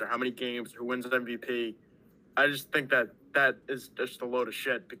series or how many games, who wins MVP. I just think that is just a load of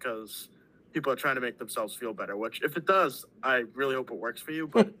shit because people are trying to make themselves feel better, which if it does, I really hope it works for you,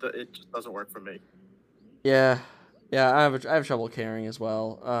 but it just doesn't work for me. Yeah, yeah. I have trouble caring as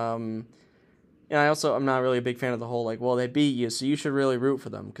well. And I'm not really a big fan of the whole like, well, they beat you, so you should really root for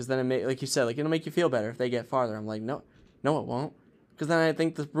them, because then like you said, like it'll make you feel better if they get farther. I'm like, no, no, it won't, because then I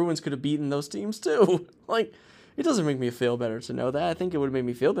think the Bruins could have beaten those teams too. Like, it doesn't make me feel better to know that. I think it would have made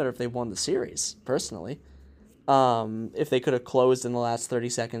me feel better if they won the series personally. If they could have closed in the last 30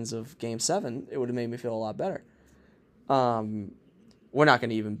 seconds of Game 7, it would have made me feel a lot better. Um, we're not going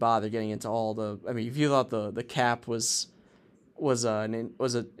to even bother getting into all the. I mean, if you thought the cap was an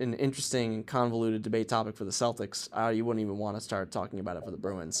interesting convoluted debate topic for the Celtics, you wouldn't even want to start talking about it for the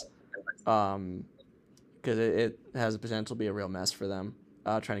Bruins, because it has the potential to be a real mess for them.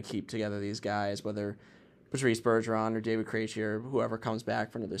 Trying to keep together these guys, whether Patrice Bergeron or David Krejci or whoever comes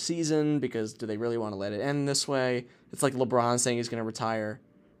back for another season, because do they really want to let it end this way? It's like LeBron saying he's going to retire.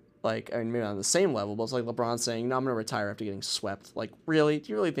 Like, I mean, maybe not on the same level, but it's like LeBron saying, no, I'm going to retire after getting swept. Like, really?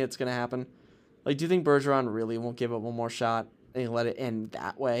 Do you really think it's going to happen? Like, do you think Bergeron really won't give it one more shot and let it end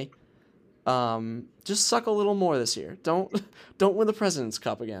that way? Just suck a little more this year. Don't win the President's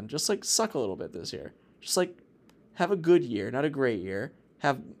Cup again. Just, like, suck a little bit this year. Just, like, have a good year, not a great year.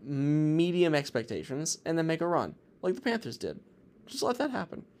 Have medium expectations, and then make a run, like the Panthers did. Just let that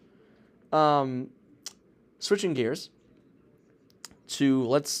happen. Switching gears to,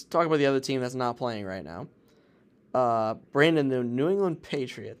 let's talk about the other team that's not playing right now. Brandon, the New England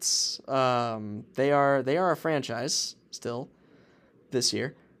Patriots. They are a franchise still this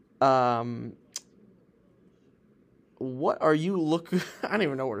year. What are you looking? I don't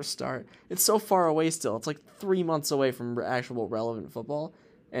even know where to start. It's so far away still. It's like 3 months away from actual relevant football,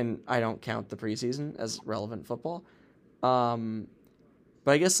 and I don't count the preseason as relevant football. But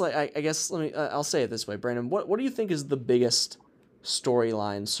I guess let me. I'll say it this way, Brandon. What do you think is the biggest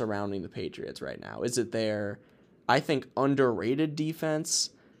storyline surrounding the Patriots right now? Is it their, I think, underrated defense?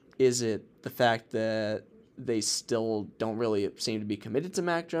 Is it the fact that they still don't really seem to be committed to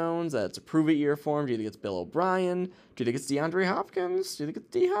Mac Jones? That's a prove it year for him. Do you think it's Bill O'Brien? Do you think it's DeAndre Hopkins? Do you think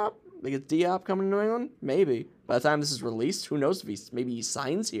it's D-Hop? Think it's D-Hop coming to New England? Maybe. By the time this is released, who knows if maybe he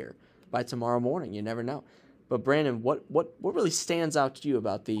signs here by tomorrow morning. You never know. But Brandon, what really stands out to you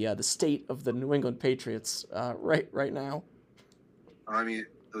about the state of the New England Patriots right now? I mean,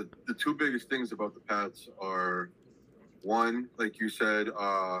 the two biggest things about the Pats are, one, like you said,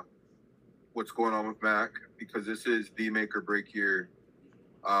 what's going on with Mac, because this is the make or break year.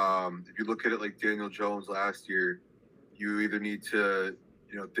 If you look at it like Daniel Jones last year, you either need to,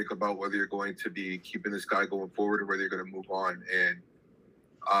 think about whether you're going to be keeping this guy going forward or whether you're going to move on. And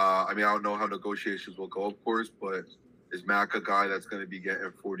I don't know how negotiations will go, of course, but is Mac a guy that's going to be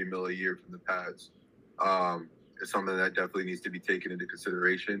getting $40 million a year from the Pats? It's something that definitely needs to be taken into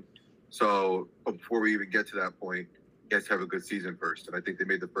consideration. So before we even get to that point, he has to have a good season first. And I think they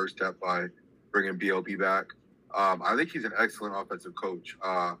made the first step by bringing BLB back. I think he's an excellent offensive coach.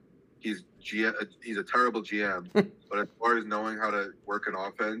 He's a terrible GM, but as far as knowing how to work an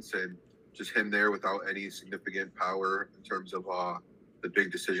offense and just him there without any significant power in terms of the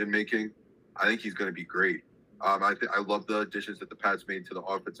big decision making, I think he's going to be great. I love the additions that the Pats made to the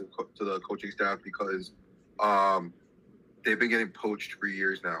offensive to the coaching staff, because they've been getting poached for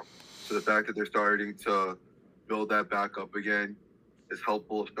years now. So the fact that they're starting to build that back up again is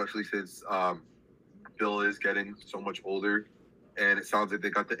helpful, especially since Bill is getting so much older, and it sounds like they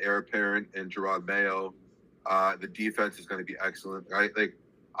got the heir apparent in Gerard Mayo. The defense is going to be excellent.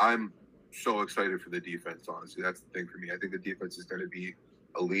 I'm so excited for the defense. Honestly, that's the thing for me. I think the defense is going to be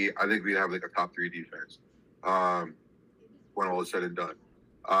elite. I think we have like a top 3 defense when all is said and done.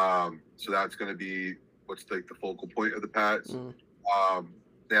 So that's going to be what's like the focal point of the Pats.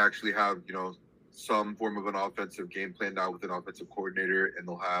 They actually have some form of an offensive game plan now with an offensive coordinator, and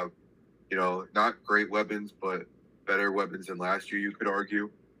they'll have not great weapons, but better weapons than last year, you could argue.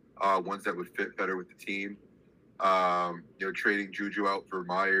 Ones that would fit better with the team. Trading Juju out for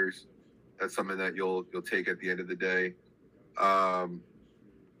Myers, that's something that you'll take at the end of the day. And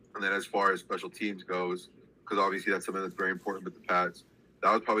then as far as special teams goes, because obviously that's something that's very important with the Pats,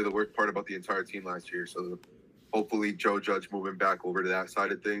 that was probably the worst part about the entire team last year. So hopefully Joe Judge moving back over to that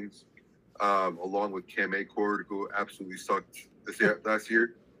side of things, along with Cam Akord, who absolutely sucked last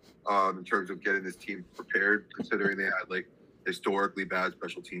year. In terms of getting this team prepared, considering they had like historically bad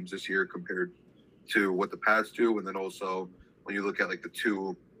special teams this year compared to what the Pats do. And then also when you look at like the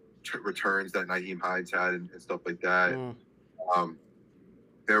 2 returns that Nyheim Hines had and stuff like that,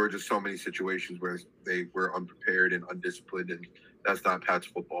 there were just so many situations where they were unprepared and undisciplined, and that's not Pats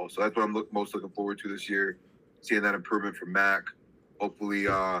football. So that's what I'm most looking forward to this year, seeing that improvement from Mac. Hopefully,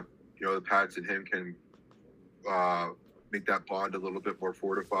 the Pats and him can make that bond a little bit more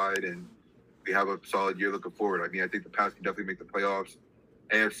fortified, and we have a solid year looking forward. I mean, I think the Pats can definitely make the playoffs.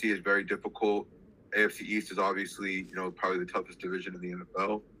 AFC is very difficult. AFC East is obviously, probably the toughest division in the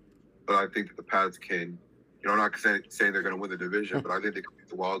NFL. But I think that the Pats can, I'm not saying they're going to win the division, but I think they can beat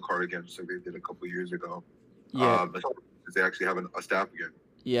the wild card again, just like they did a couple of years ago. Yeah. Because they actually have a staff again.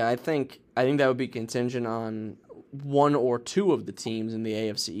 Yeah, I think that would be contingent on one or two of the teams in the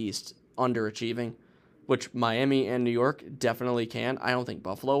AFC East underachieving, which Miami and New York definitely can. I don't think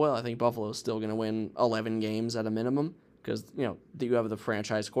Buffalo will. I think Buffalo is still going to win 11 games at a minimum because, you have the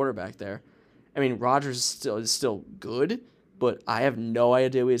franchise quarterback there. I mean, Rodgers is still good, but I have no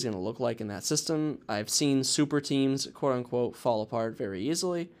idea what he's going to look like in that system. I've seen super teams, quote-unquote, fall apart very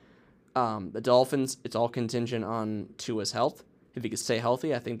easily. The Dolphins, it's all contingent on Tua's health. If he can stay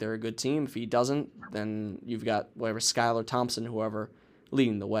healthy, I think they're a good team. If he doesn't, then you've got whatever Skylar Thompson, whoever,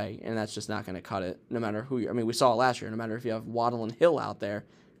 leading the way, and that's just not going to cut it. No matter who we saw it last year. No matter if you have Waddle and Hill out there,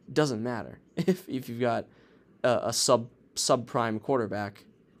 it doesn't matter. If you've got a subprime quarterback,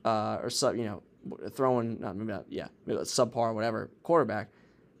 or throwing maybe a subpar whatever quarterback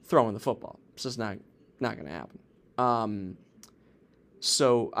throwing the football, it's just not going to happen.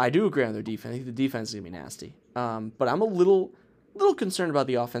 So I do agree on their defense. I think the defense is going to be nasty. But I'm a little concerned about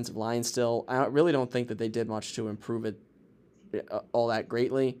the offensive line still. I really don't think that they did much to improve it all that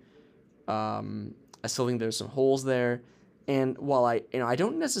greatly. I still think there's some holes there. And while I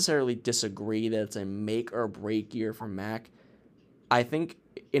don't necessarily disagree that it's a make or break year for Mac, I think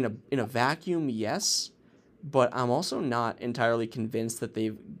in a vacuum, yes, but I'm also not entirely convinced that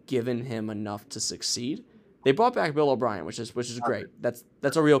they've given him enough to succeed. They brought back Bill O'Brien, which is great. That's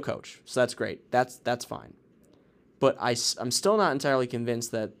a real coach, so that's great. That's fine. But I'm still not entirely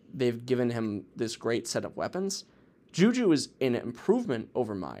convinced that they've given him this great set of weapons. Juju is an improvement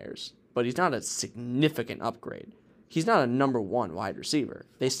over Myers, but he's not a significant upgrade. He's not a number one wide receiver.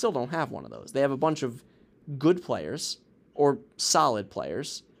 They still don't have one of those. They have a bunch of good players or solid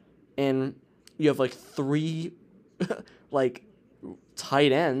players, and you have like three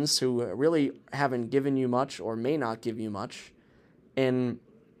tight ends who really haven't given you much or may not give you much, and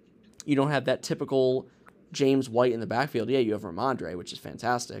you don't have that typical James White in the backfield. Yeah, you have Ramondre, which is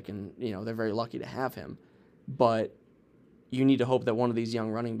fantastic, and they're very lucky to have him, but you need to hope that one of these young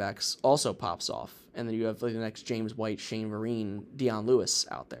running backs also pops off, and then you have the next James White, Shane Vereen, Deion Lewis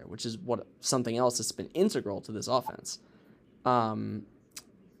out there, which is something else that's been integral to this offense.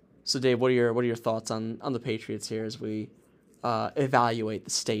 So Dave, what are your thoughts on the Patriots here as we evaluate the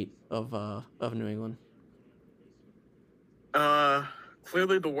state of New England?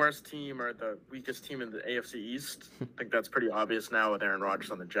 Clearly the worst team or the weakest team in the AFC East. I think that's pretty obvious now with Aaron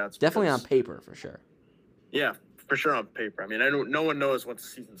Rodgers on the Jets. Definitely on paper, for sure. Yeah, for sure on paper. I mean, no one knows once the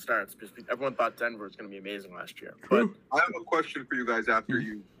season starts because everyone thought Denver was going to be amazing last year. But I have a question for you guys after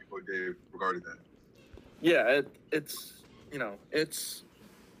you go, Dave, regarding that. Yeah, it's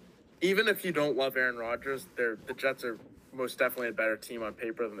even if you don't love Aaron Rodgers, the Jets are most definitely a better team on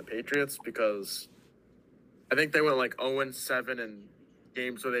paper than the Patriots because I think they went like 0-7 in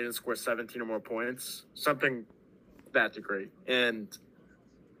games where they didn't score 17 or more points, something that degree. And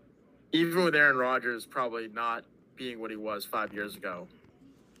even with Aaron Rodgers probably not being what he was 5 years ago,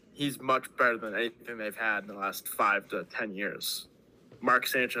 he's much better than anything they've had in the last 5 to 10 years. Mark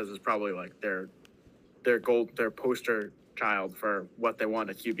Sanchez is probably like their poster child for what they want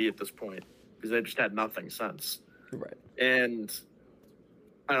a QB at this point because they just had nothing since. Right. And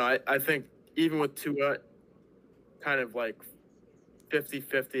I don't know, I think even with Tua kind of like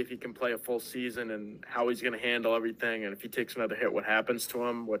 50-50 if he can play a full season and how he's going to handle everything, and if he takes another hit, what happens to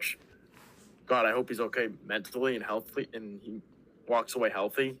him, which, God, I hope he's okay mentally and healthy and he walks away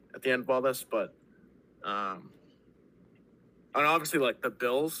healthy at the end of all this. But and obviously, like the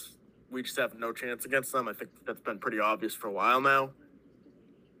Bills, we just have no chance against them. I think that's been pretty obvious for a while now.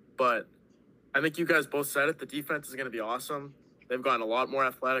 But I think you guys both said it. The defense is going to be awesome. They've gotten a lot more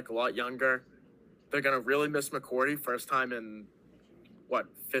athletic, a lot younger. They're going to really miss McCourty. First time in,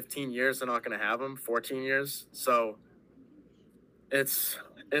 15 years they're not going to have him, 14 years. So it's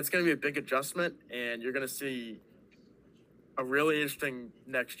going to be a big adjustment, and you're going to see a really interesting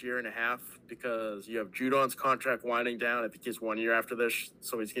next year and a half because you have Judon's contract winding down. I think he's 1 year after this,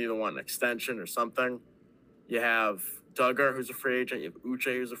 so he's going to either want an extension or something. You have Duggar, who's a free agent. You have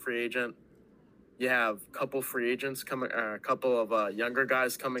Uche, who's a free agent. You have a couple free agents coming, a couple of younger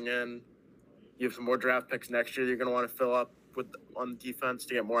guys coming in. You have some more draft picks next year that you're going to want to fill up on defense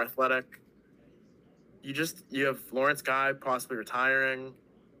to get more athletic. You have Lawrence Guy possibly retiring.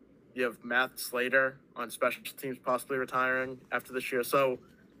 You have Matt Slater on special teams possibly retiring after this year. So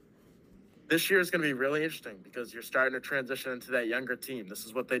this year is going to be really interesting because you're starting to transition into that younger team. This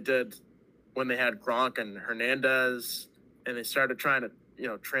is what they did when they had Gronk and Hernandez, and they started trying to,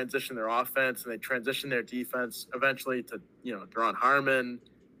 transition their offense, and they transitioned their defense eventually to, Deron Harmon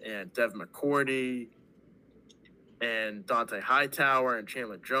and Dev McCourty and Dante Hightower and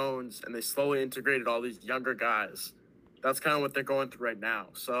Chandler Jones, and they slowly integrated all these younger guys. That's kind of what they're going through right now.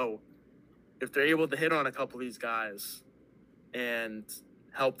 So if they're able to hit on a couple of these guys and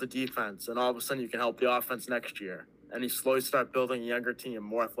help the defense, and all of a sudden you can help the offense next year, and you slowly start building a younger team, a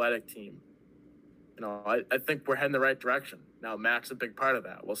more athletic team, I think we're heading the right direction. Now, Mac's a big part of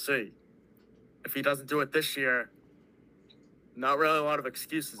that. We'll see. If he doesn't do it this year, not really a lot of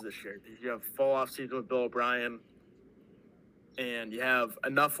excuses this year. You have full offseason with Bill O'Brien, and you have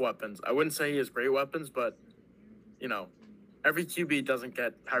enough weapons. I wouldn't say he has great weapons, but, every QB doesn't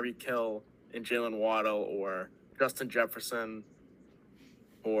get Tyreek Hill and Jalen Waddle or Justin Jefferson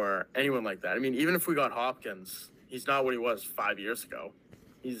or anyone like that. I mean, even if we got Hopkins, he's not what he was 5 years ago.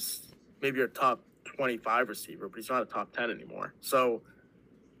 He's maybe your top 25 receiver, but he's not a top 10 anymore. So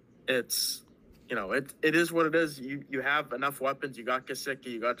it's, it is what it is. You have enough weapons. You got Gesicki,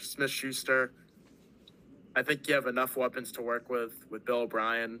 you got Smith-Schuster. I think you have enough weapons to work with Bill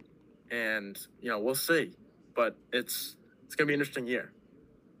O'Brien, and, we'll see. But it's going to be an interesting year.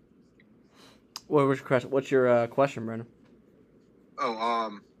 What's your question, Brandon?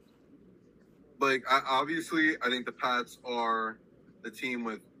 Obviously, I think the Pats are the team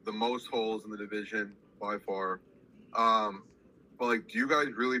with the most holes in the division by far. Do you guys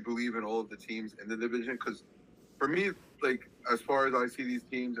really believe in all of the teams in the division? Because for me, as far as I see these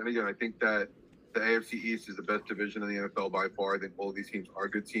teams, and again, I think that the AFC East is the best division in the NFL by far. I think all of these teams are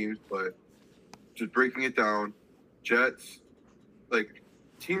good teams, but just breaking it down, Jets,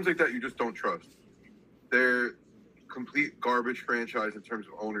 teams like that you just don't trust. They're complete garbage franchise in terms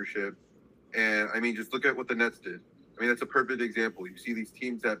of ownership. And, just look at what the Nets did. That's a perfect example. You see these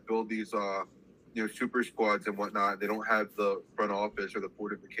teams that build these, super squads and whatnot. They don't have the front office or the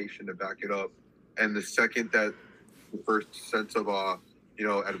fortification to back it up. And the second that the first sense of,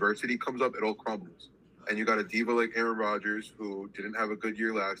 adversity comes up, it all crumbles. And you got a diva like Aaron Rodgers, who didn't have a good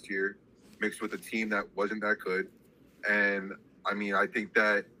year last year, mixed with a team that wasn't that good. And, I think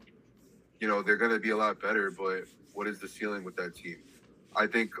that, they're going to be a lot better, but what is the ceiling with that team? I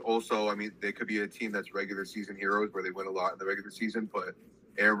think also, they could be a team that's regular season heroes where they win a lot in the regular season, but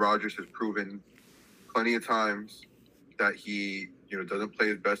Aaron Rodgers has proven plenty of times that he, doesn't play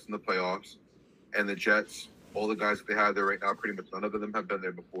his best in the playoffs. And the Jets, all the guys that they have there right now, pretty much none of them have been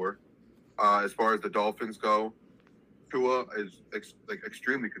there before. As far as the Dolphins go, Tua is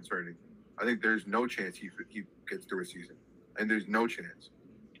extremely concerning. I think there's no chance he gets through a season. And there's no chance.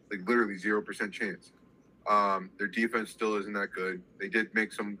 Literally 0% chance. Their defense still isn't that good. They did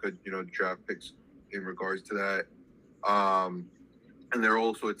make some good, draft picks in regards to that. And they're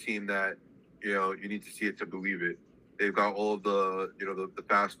also a team that, you need to see it to believe it. They've got all of the, the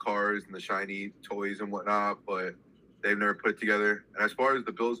fast cars and the shiny toys and whatnot, but they've never put it together. And as far as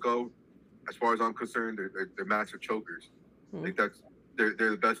the Bills go, as far as I'm concerned, they're massive chokers. Mm-hmm.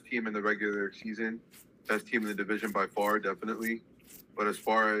 They're the best team in the regular season, best team in the division by far, definitely. But as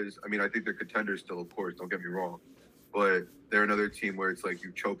far as, I think they're contenders still, of course, don't get me wrong. But they're another team where it's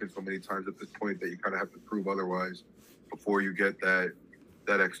you've choking so many times at this point that you kind of have to prove otherwise before you get that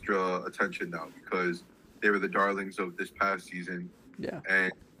extra attention now, because they were the darlings of this past season. Yeah.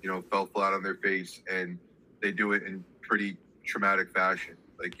 And, fell flat on their face, and they do it in pretty traumatic fashion.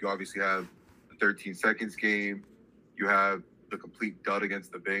 You obviously have the 13 seconds game. You have the complete dud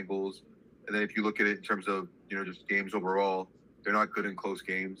against the Bengals. And then if you look at it in terms of, just games overall, they're not good in close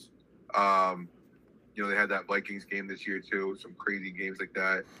games. They had that Vikings game this year too, some crazy games like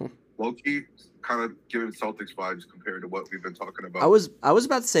that. Low-key, kind of giving Celtics vibes compared to what we've been talking about. I was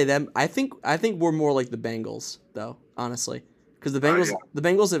about to say them. I think we're more like the Bengals, though, honestly, because the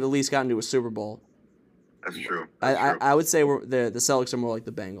Bengals have at least gotten to a Super Bowl. That's true. I would say the Celtics are more like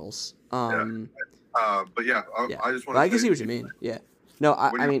the Bengals. But yeah, I just want to. I can see what you mean. Yeah. No,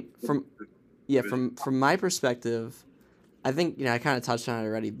 from my perspective, I think, I kind of touched on it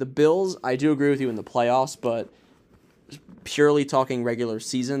already. The Bills, I do agree with you in the playoffs, but purely talking regular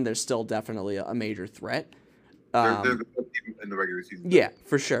season, they're still definitely a major threat. They're the best team in the regular season. Yeah,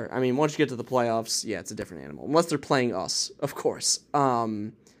 for sure. Once you get to the playoffs, yeah, it's a different animal. Unless they're playing us, of course.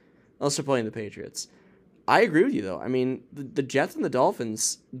 Unless they're playing the Patriots. I agree with you, though. The Jets and the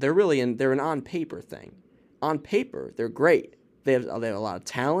Dolphins, they're an on-paper thing. On paper, they're great. They have a lot of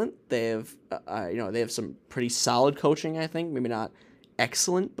talent. They have they have some pretty solid coaching, I think. Maybe not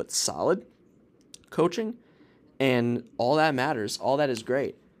excellent, but solid coaching. And all that matters. All that is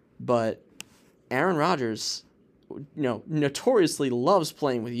great. But Aaron Rodgers, notoriously loves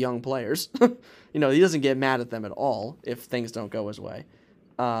playing with young players. He doesn't get mad at them at all if things don't go his way.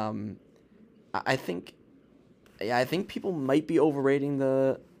 I think people might be overrating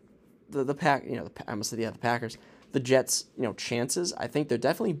the pack. I must say, the Packers, the Jets. Chances. I think they're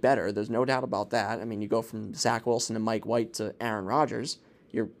definitely better. There's no doubt about that. I mean, you go from Zach Wilson and Mike White to Aaron Rodgers,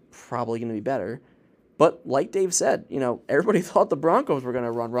 you're probably going to be better. But like Dave said, everybody thought the Broncos were going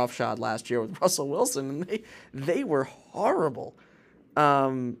to run roughshod last year with Russell Wilson, and they were horrible.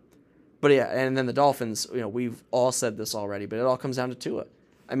 But yeah, and then the Dolphins, we've all said this already, but it all comes down to Tua.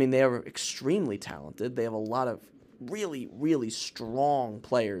 I mean, they are extremely talented. They have a lot of really, really strong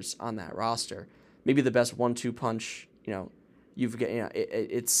players on that roster. Maybe the best 1-2 punch, you've got,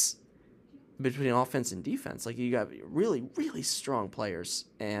 it's between offense and defense. Like, you got really, really strong players,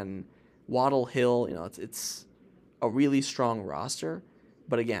 and Waddle, Hill, it's a really strong roster.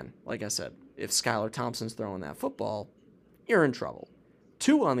 But again, like I said, if Skylar Thompson's throwing that football, you're in trouble.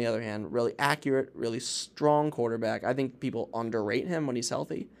 Tua, on the other hand, really accurate, really strong quarterback. I think people underrate him when he's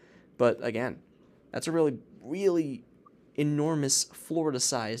healthy. But again, that's a really, really enormous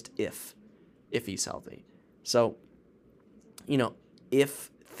Florida-sized if he's healthy. So,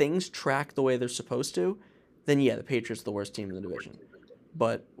 if things track the way they're supposed to, then yeah, the Patriots are the worst team in the division.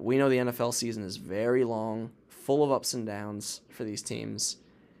 But we know the NFL season is very long, full of ups and downs for these teams.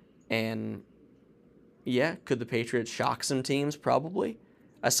 And yeah, could the Patriots shock some teams? Probably.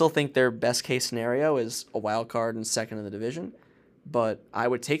 I still think their best case scenario is a wild card and second in the division. But I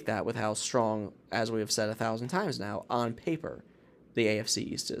would take that with how strong, as we have said 1,000 times now, on paper, the AFC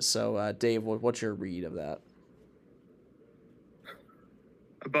East is. So, Dave, what's your read of that?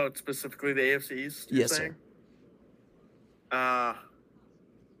 About specifically the AFC East? Yes, saying? Sir.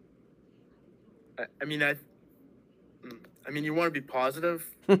 I mean, you want to be positive,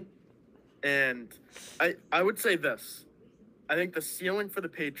 and I would say this. I think the ceiling for the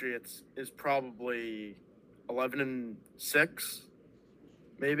Patriots is probably 11-6,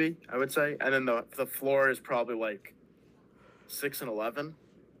 maybe, I would say, and then the floor is probably like 6-11.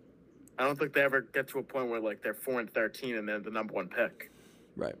 I don't think they ever get to a point where like they're 4-13 and they're the number one pick.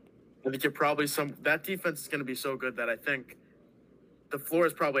 Right. I think you're probably that defense is going to be so good that I think the floor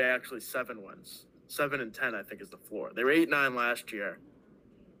is probably actually 7 wins. 7-10, I think, is the floor. They were 8-9 last year,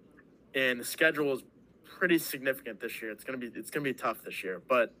 and the schedule is pretty significant this year. It's gonna be tough this year,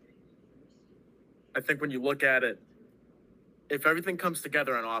 but I think when you look at it, if everything comes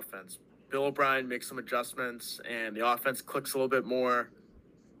together on offense, Bill O'Brien makes some adjustments, and the offense clicks a little bit more.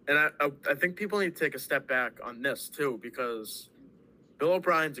 And I think people need to take a step back on this too, because Bill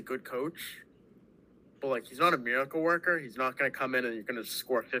O'Brien's a good coach, but like he's not a miracle worker. He's not going to come in and you're going to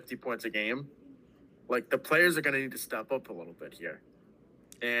score 50 points a game. Like the players are going to need to step up a little bit here.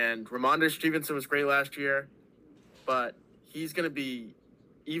 And Ramondre Stevenson was great last year, but he's going to be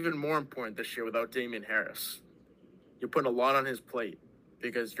even more important this year without Damian Harris. You're putting a lot on his plate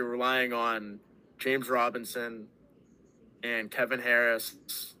because you're relying on James Robinson and Kevin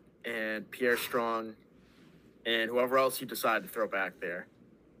Harris and Pierre Strong and whoever else you decide to throw back there.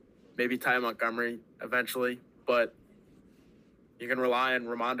 Maybe Ty Montgomery eventually, but you can rely on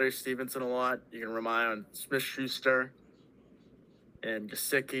Ramondre Stevenson a lot. You can rely on Smith-Schuster and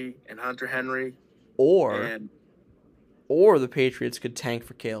Gesicki and Hunter Henry. Or the Patriots could tank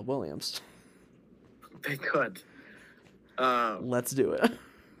for Caleb Williams. They could. Let's do it.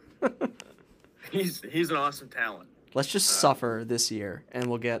 He's an awesome talent. Let's just suffer this year, and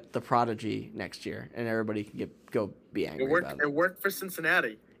we'll get the prodigy next year, and everybody can go be angry about it. It worked for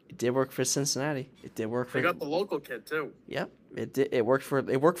Cincinnati. It did work for Cincinnati. It did work for. They got the local kid too. Yep, it did. It worked for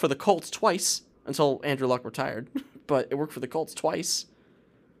the Colts twice until Andrew Luck retired, but it worked for the Colts twice.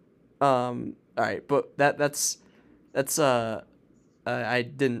 All right, but that's I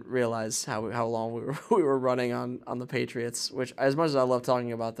didn't realize how long we were running on the Patriots, which as much as I love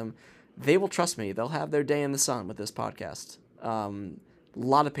talking about them, they will trust me. They'll have their day in the sun with this podcast. A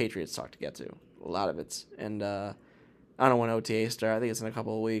lot of Patriots talk to get to, a lot of it, and I don't know when OTA start. I think it's in a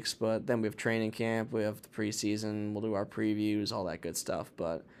couple of weeks, but then we have training camp, we have the preseason, we'll do our previews, all that good stuff.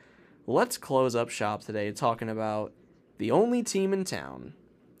 But let's close up shop today talking about the only team in town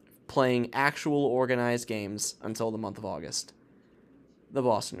playing actual organized games until the month of August. The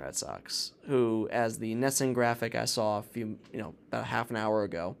Boston Red Sox, who, as the Nesson graphic I saw about half an hour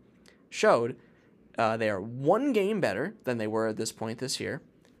ago showed, they are one game better than they were at this point this year.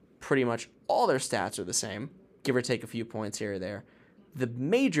 Pretty much all their stats are the same, give or take a few points here or there. The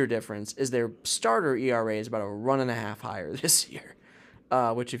major difference is their starter ERA is about a 1.5 higher this year,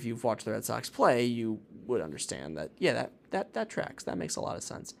 which if you've watched the Red Sox play, you would understand that, yeah, that tracks. That makes a lot of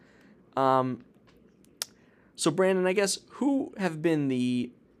sense. So, Brandon, I guess who have been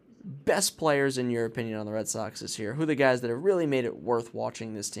the best players in your opinion on the Red Sox this year? Who are the guys that have really made it worth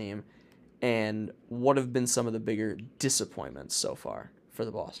watching this team? And what have been some of the bigger disappointments so far for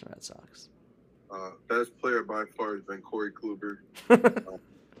the Boston Red Sox? Best player by far has been Corey Kluber.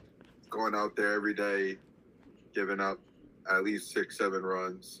 Going out there every day, giving up at least 6-7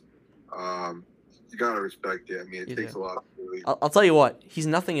 runs. You gotta respect it. I mean, it takes a lot. Really. I'll tell you what, he's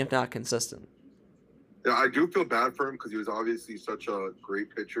nothing if not consistent. Yeah, I do feel bad for him because he was obviously such a great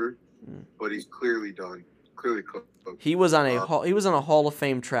pitcher, but he's clearly done. Clearly cooked. He was on a Hall of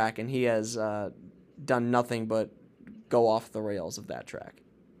Fame track, and he has done nothing but go off the rails of that track.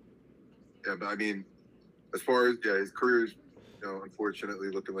 Yeah, but I mean, as far as his career is,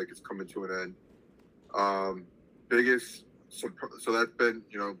 unfortunately looking like it's coming to an end. So that's been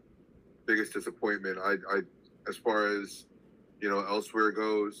biggest disappointment. I as far as elsewhere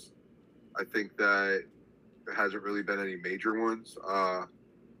goes, I think that there hasn't really been any major ones. I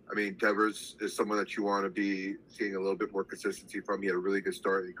mean, Devers is someone that you want to be seeing a little bit more consistency from. He had a really good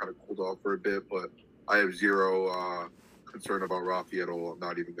start. He kind of cooled off for a bit, but I have zero concern about Rafi at all. I'm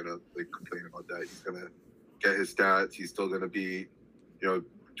not even going to complain about that. He's going to get his stats. He's still going to be,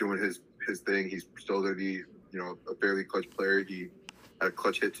 doing his thing. He's still going to be, a fairly clutch player. He had a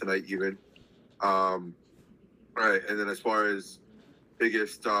clutch hit tonight even. All right, and then as far as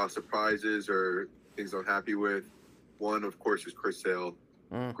biggest surprises or things I'm happy with, one, of course, is Chris Sale.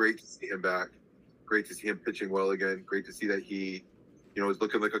 Great to see him back. Great to see him pitching well again. Great to see that he, is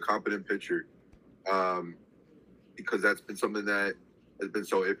looking like a competent pitcher. Because that's been something that has been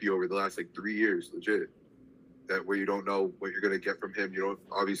so iffy over the last 3 years, legit. That where you don't know what you're going to get from him. You don't,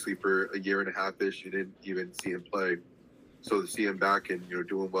 obviously for a year and a half-ish, you didn't even see him play. So to see him back and,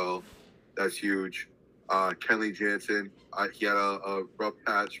 doing well, that's huge. Kenley Jansen, he had a rough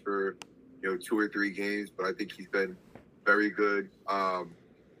patch for, 2 or 3 games, but I think he's been very good.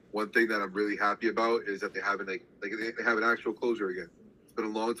 One thing that I'm really happy about is that they have they have an actual closer again. It's been a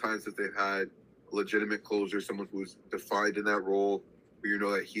long time since they've had a legitimate closer, someone who's defined in that role, where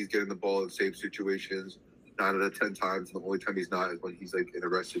that he's getting the ball in safe situations 9 out of 10 times, and the only time he's not is when he's in a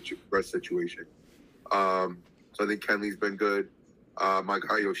rest situation. So I think Kenley's been good. My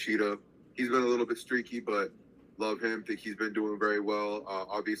guy Yoshida, he's been a little bit streaky, but love him. Think he's been doing very well.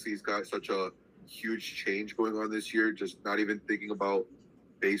 Obviously, he's got such a huge change going on this year. Just not even thinking about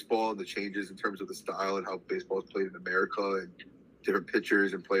baseball and the changes in terms of the style and how baseball is played in America and different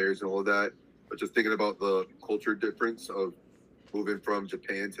pitchers and players and all of that. But just thinking about the culture difference of moving from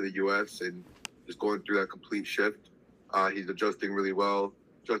Japan to the U.S. and just going through that complete shift. He's adjusting really well.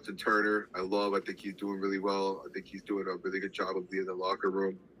 Justin Turner, I think he's doing really well. I think he's doing a really good job of being in the locker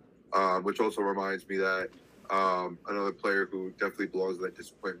room, which also reminds me that another player who definitely belongs on that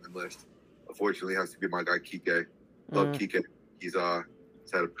disappointment list, unfortunately, has to be my guy Kike. Love Kike. He's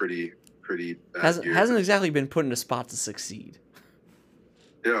had a pretty bad year. Hasn't exactly been put in a spot to succeed.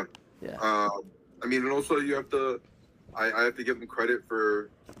 Yeah. Yeah. I mean, and also you have to, I have to give him credit for,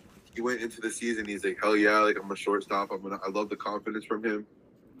 he went into the season, he's like, hell yeah, I'm a shortstop. I love the confidence from him.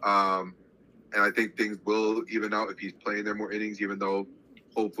 And I think things will even out if he's playing there more innings, even though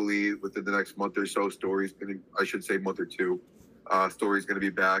hopefully within the next month or so, month or two, Story's going to be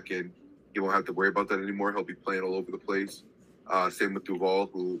back and he won't have to worry about that anymore. He'll be playing all over the place. Same with Duvall,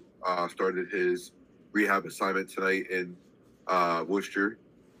 who started his rehab assignment tonight in Worcester.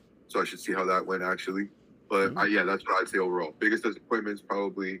 So I should see how that went, actually. But, that's what I'd say overall. Biggest disappointments,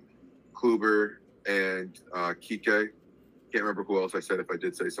 probably Kluber and Kike. Can't remember who else I said if I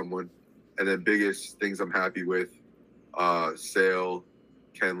did say someone. And then biggest things I'm happy with, Sale,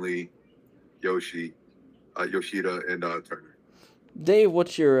 Kenley, Yoshida, and Turner. Dave,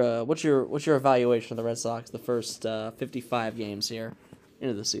 what's your evaluation of the Red Sox the first 55 games here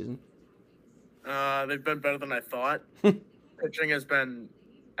into the season? They've been better than I thought. Pitching has been,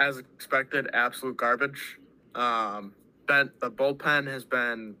 as expected, absolute garbage. The bullpen has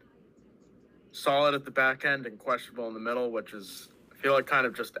been solid at the back end and questionable in the middle, which is, I feel like, kind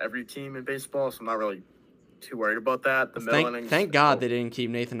of just every team in baseball, so I'm not really too worried about that. Thank God they didn't keep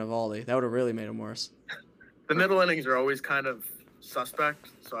Nathan Eovaldi. That would have really made him worse. The middle innings are always kind of suspect,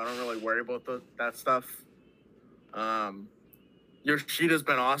 so I don't really worry about that stuff. Yoshida's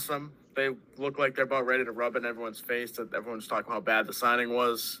been awesome. They look like they're about ready to rub in everyone's face that everyone's talking about how bad the signing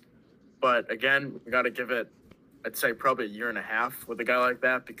was. But again, we got to give it, I'd say, probably a year and a half with a guy like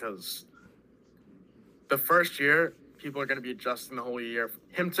that, because the first year, people are going to be adjusting the whole year.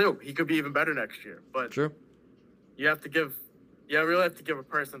 Him too. He could be even better next year. But true. You really have to give a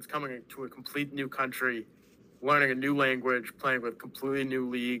person that's coming to a complete new country, learning a new language, playing with completely new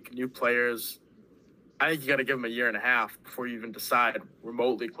league, new players, I think you got to give him a year and a half before you even decide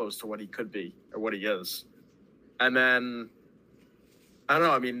remotely close to what he could be or what he is. And then, I don't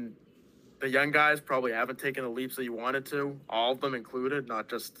know. I mean, the young guys probably haven't taken the leaps that you wanted to, all of them included, not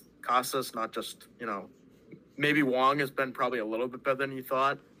just Casas, not just, maybe Wong has been probably a little bit better than you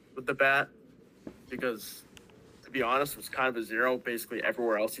thought with the bat because, to be honest, was kind of a zero basically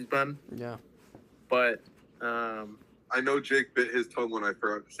everywhere else he's been. Yeah. But I know Jake bit his tongue when I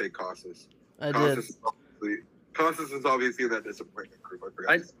forgot to say Casas. I Casas did. Casas is obviously in that disappointment group. I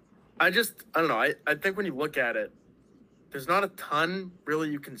forgot. I don't know. I think when you look at it, there's not a ton really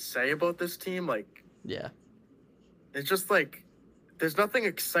you can say about this team. Like, Yeah. it's just like there's nothing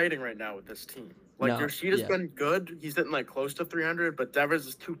exciting right now with this team. Like, No, Yoshida's yeah. been good. He's hitting like close to 300, but Devers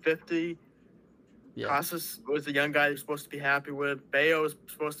is 250. Yeah. Casas was the young guy you're supposed to be happy with. Bayo is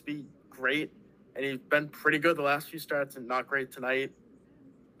supposed to be great, and he's been pretty good the last few starts and not great tonight.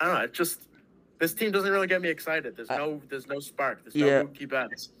 I don't know. It's just this team doesn't really get me excited. There's no spark. There's Yeah. no Mookie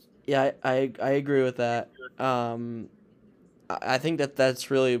Betts. Yeah, I agree with that. I think that's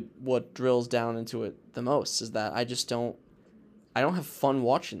really what drills down into it the most is that I don't have fun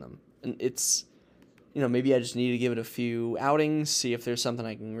watching them. And it's, maybe I just need to give it a few outings, see if there's something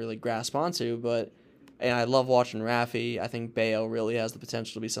I can really grasp onto. And I love watching Raffy. I think Bayo really has the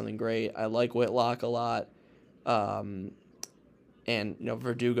potential to be something great. I like Whitlock a lot. And,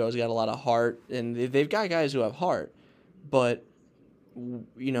 Verdugo's got a lot of heart. And they've got guys who have heart. But,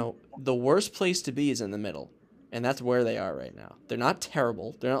 the worst place to be is in the middle. And that's where they are right now. They're not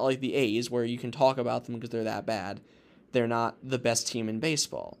terrible. They're not like the A's where you can talk about them because they're that bad. They're not the best team in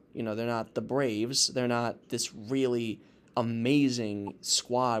baseball. They're not the Braves. They're not this really amazing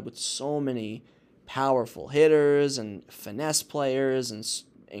squad with so many powerful hitters and finesse players and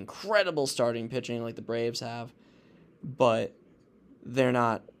incredible starting pitching like the Braves have. But they're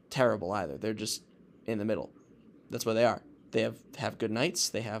not terrible either. They're just in the middle. That's where they are. They have good nights.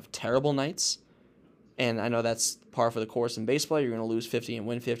 They have terrible nights. And I know that's par for the course in baseball. You're going to lose 50 and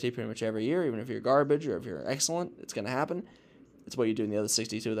win 50 pretty much every year, even if you're garbage or if you're excellent. It's going to happen. It's what you do in the other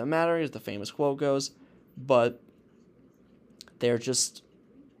 62 that matter, as the famous quote goes. But they're just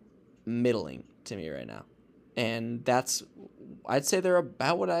middling to me right now. And I'd say they're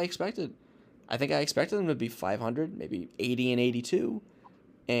about what I expected. I think I expected them to be 500, maybe 80 and 82,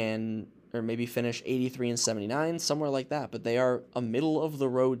 or maybe finish 83 and 79, somewhere like that. But they are a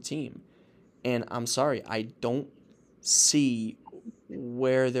middle-of-the-road team. And I'm sorry, I don't see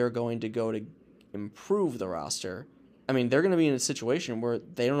where they're going to go to improve the roster. I mean, they're going to be in a situation where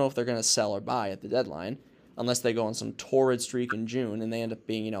they don't know if they're going to sell or buy at the deadline, unless they go on some torrid streak in June and they end up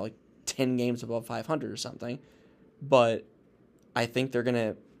being, like 10 games above 500 or something. But I think they're going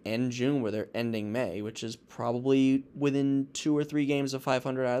to end June where they're ending May, which is probably within 2 or 3 games of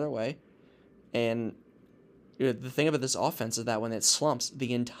 500 either way. And the thing about this offense is that when it slumps,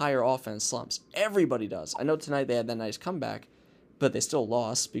 the entire offense slumps. Everybody does. I know tonight they had that nice comeback, but they still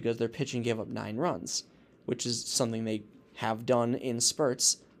lost because their pitching gave up 9 runs, which is something they have done in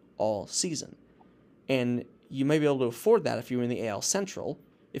spurts all season. And you might be able to afford that if you were in the AL Central.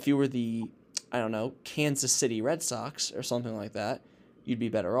 If you were the, Kansas City Red Sox or something like that, you'd be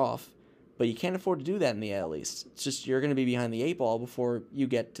better off. But you can't afford to do that in the AL East. It's just you're going to be behind the 8 ball before you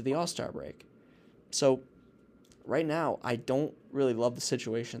get to the All-Star break. So right now, I don't really love the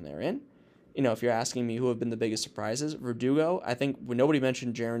situation they're in. If you're asking me who have been the biggest surprises, Verdugo, I think nobody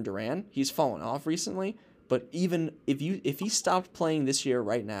mentioned Jarren Duran. He's fallen off recently, but even if he stopped playing this year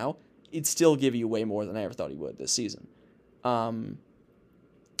right now, it'd still give you way more than I ever thought he would this season.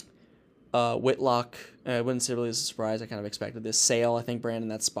 Whitlock, I wouldn't say really as a surprise. I kind of expected this. Sale, I think, Brandon,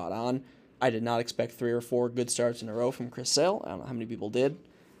 that's spot on. I did not expect 3 or 4 good starts in a row from Chris Sale. I don't know how many people did.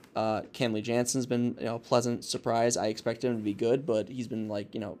 Kenley Jansen's been a pleasant surprise. I expected him to be good, but he's been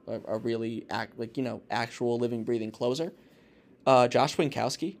a really actual living, breathing closer. Josh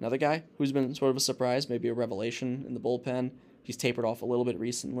Winkowski, another guy who's been sort of a surprise, maybe a revelation in the bullpen. He's tapered off a little bit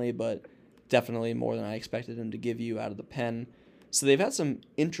recently, but definitely more than I expected him to give you out of the pen. So they've had some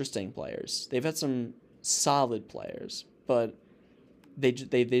interesting players. They've had some solid players, but they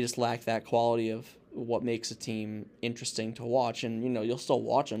just lack that quality of what makes a team interesting to watch. And, you'll still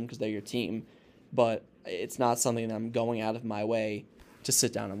watch them because they're your team, but it's not something that I'm going out of my way to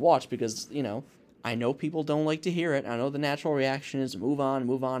sit down and watch because, I know people don't like to hear it. I know the natural reaction is move on.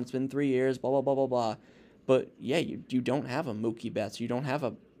 It's been 3 years, blah, blah, blah, blah, blah. But, yeah, you don't have a Mookie Betts. You don't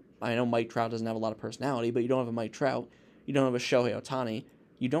have I know Mike Trout doesn't have a lot of personality, but you don't have a Mike Trout. You don't have a Shohei Ohtani.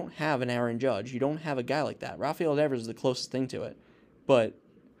 You don't have an Aaron Judge. You don't have a guy like that. Rafael Devers is the closest thing to it. But,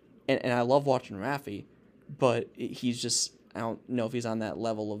 and I love watching Raffy, but he's just, I don't know if he's on that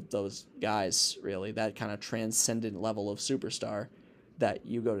level of those guys, really, that kind of transcendent level of superstar that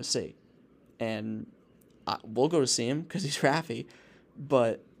you go to see. And we'll go to see him because he's Rafi,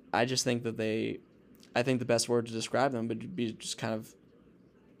 but I just think that I think the best word to describe them would be just kind of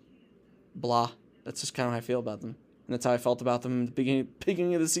blah. That's just kind of how I feel about them. And that's how I felt about them in the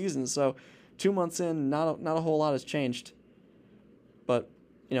beginning of the season. So 2 months in, not a whole lot has changed. But,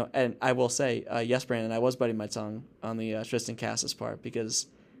 and I will say, yes, Brandon, I was biting my tongue on the Tristan Cassis part because,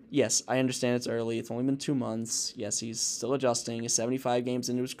 yes, I understand it's early. It's only been 2 months. Yes, he's still adjusting. He's 75 games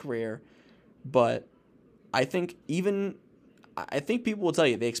into his career. But I think people will tell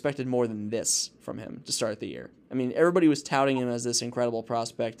you they expected more than this from him to start the year. I mean, everybody was touting him as this incredible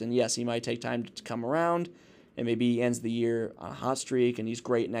prospect, and yes, he might take time to come around, and maybe he ends the year on a hot streak, and he's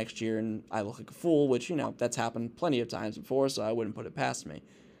great next year, and I look like a fool, which, that's happened plenty of times before, so I wouldn't put it past me.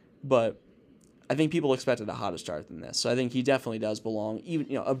 But I think people expected a hotter start than this, so I think he definitely does belong,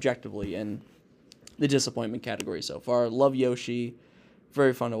 even objectively, in the disappointment category so far. Love Yoshi.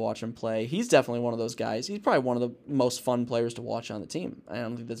 Very fun to watch him play. He's definitely one of those guys. He's probably one of the most fun players to watch on the team. I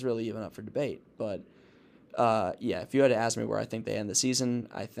don't think that's really even up for debate. But, if you had to ask me where I think they end the season,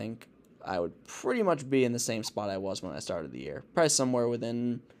 I think I would pretty much be in the same spot I was when I started the year. Probably somewhere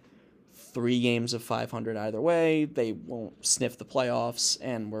within 3 games of 500 either way. They won't sniff the playoffs,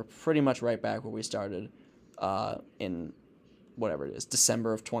 and we're pretty much right back where we started in whatever it is,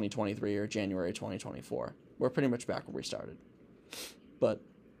 December of 2023 or January 2024. We're pretty much back where we started. But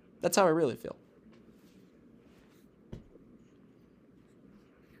that's how I really feel.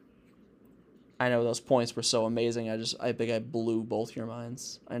 I know those points were so amazing. I think I blew both your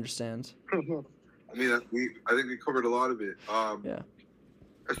minds. I understand. I mean, I think we covered a lot of it. Yeah.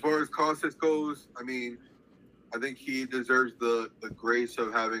 As far as Costas goes, I mean, I think he deserves the grace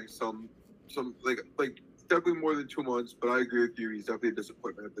of having some like definitely more than 2 months. But I agree with you. He's definitely a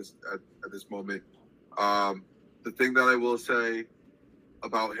disappointment at this moment. The thing that I will say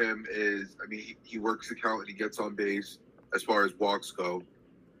about him is, I mean, he works the count and he gets on base as far as walks go.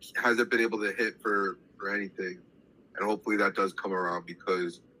 He hasn't been able to hit for anything. And hopefully that does come around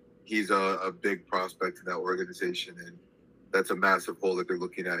because he's a big prospect in that organization. And that's a massive hole that they're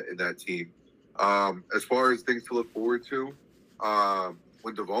looking at in that team. As far as things to look forward to,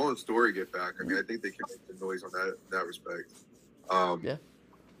 when Duvall and Story get back, I mean, I think they can make the noise on that respect. I'm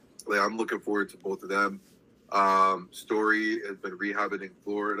looking forward to both of them. Story has been rehabbing in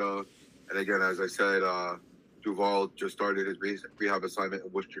Florida. And again, as I said, Duvall just started his rehab assignment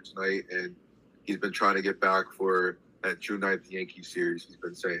in Worcester tonight, and he's been trying to get back for that June 9th Yankees series, he's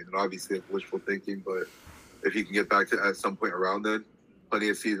been saying. And obviously it's wishful thinking, but if he can get back to at some point around then, plenty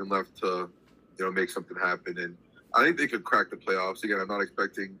of season left to, make something happen. And I think they could crack the playoffs. Again, I'm not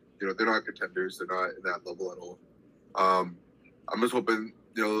expecting, they're not contenders. They're not in that level at all. I'm just hoping,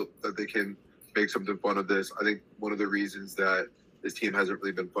 that they can make something fun of this. I think one of the reasons that this team hasn't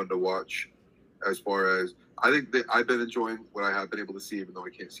really been fun to watch, as far as I think that I've been enjoying what I have been able to see, even though I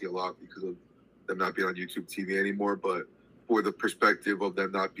can't see a lot because of them not being on YouTube TV anymore. But for the perspective of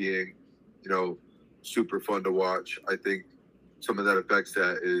them not being, super fun to watch, I think some of that affects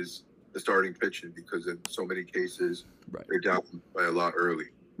that is the starting pitching, because in so many cases they're down by a lot early.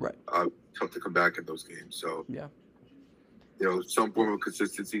 Right. Tough to come back in those games. So yeah. Some form of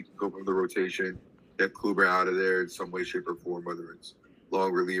consistency can go from the rotation, get Kluber out of there in some way, shape, or form, whether it's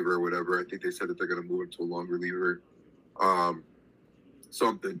long reliever or whatever. I think they said that they're going to move him to a long reliever.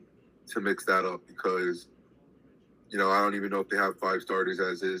 Something to mix that up because, I don't even know if they have 5 starters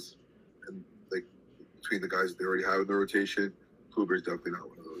as is. And between the guys that they already have in the rotation, Kluber's definitely not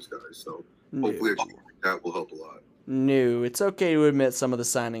one of those guys. So hopefully that will help a lot. No, it's okay to admit some of the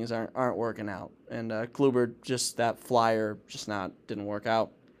signings aren't working out, and Kluber, just that flyer didn't work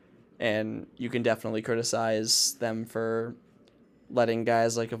out, and you can definitely criticize them for letting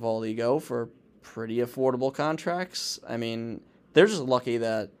guys like Eovaldi go for pretty affordable contracts. I mean, they're just lucky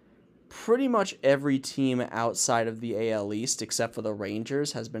that pretty much every team outside of the AL East, except for the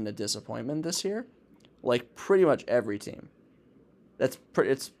Rangers, has been a disappointment this year. Pretty much every team.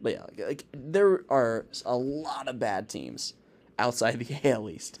 There are a lot of bad teams outside the AL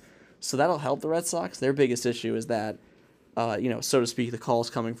East. So that'll help the Red Sox. Their biggest issue is that, so to speak, the call's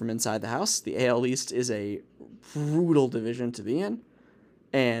coming from inside the house. The AL East is a brutal division to be in,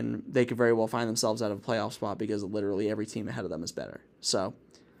 and they could very well find themselves out of a playoff spot because literally every team ahead of them is better. So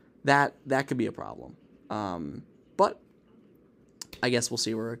that could be a problem. But I guess we'll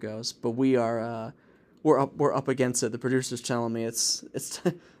see where it goes. But we are... We're up against it. The producer's telling me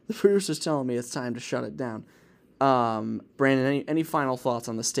the producer's telling me it's time to shut it down. Brandon, any final thoughts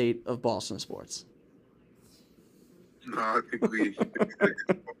on the state of Boston sports? No, I think we.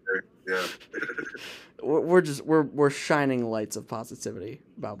 Yeah. We're shining lights of positivity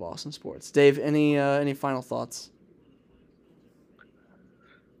about Boston sports. Dave, any final thoughts?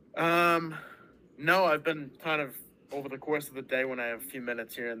 No, I've been kind of over the course of the day when I have a few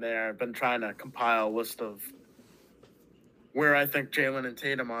minutes here and there. I've been trying to compile a list of where I think Jalen and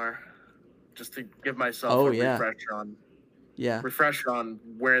Tatum are, just to give myself Oh, a yeah. refresher on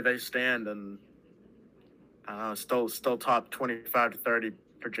where they stand, and still top 25 to 30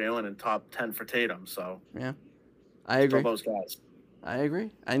 for Jalen and top 10 for Tatum. So Yeah, I agree. Still those guys. I agree.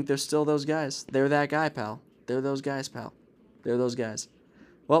 I think they're still those guys. They're that guy, pal. They're those guys, pal. They're those guys.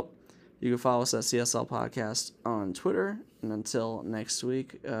 Well, you can follow us at CSL Podcast on Twitter. And until next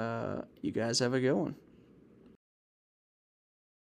week, you guys have a good one.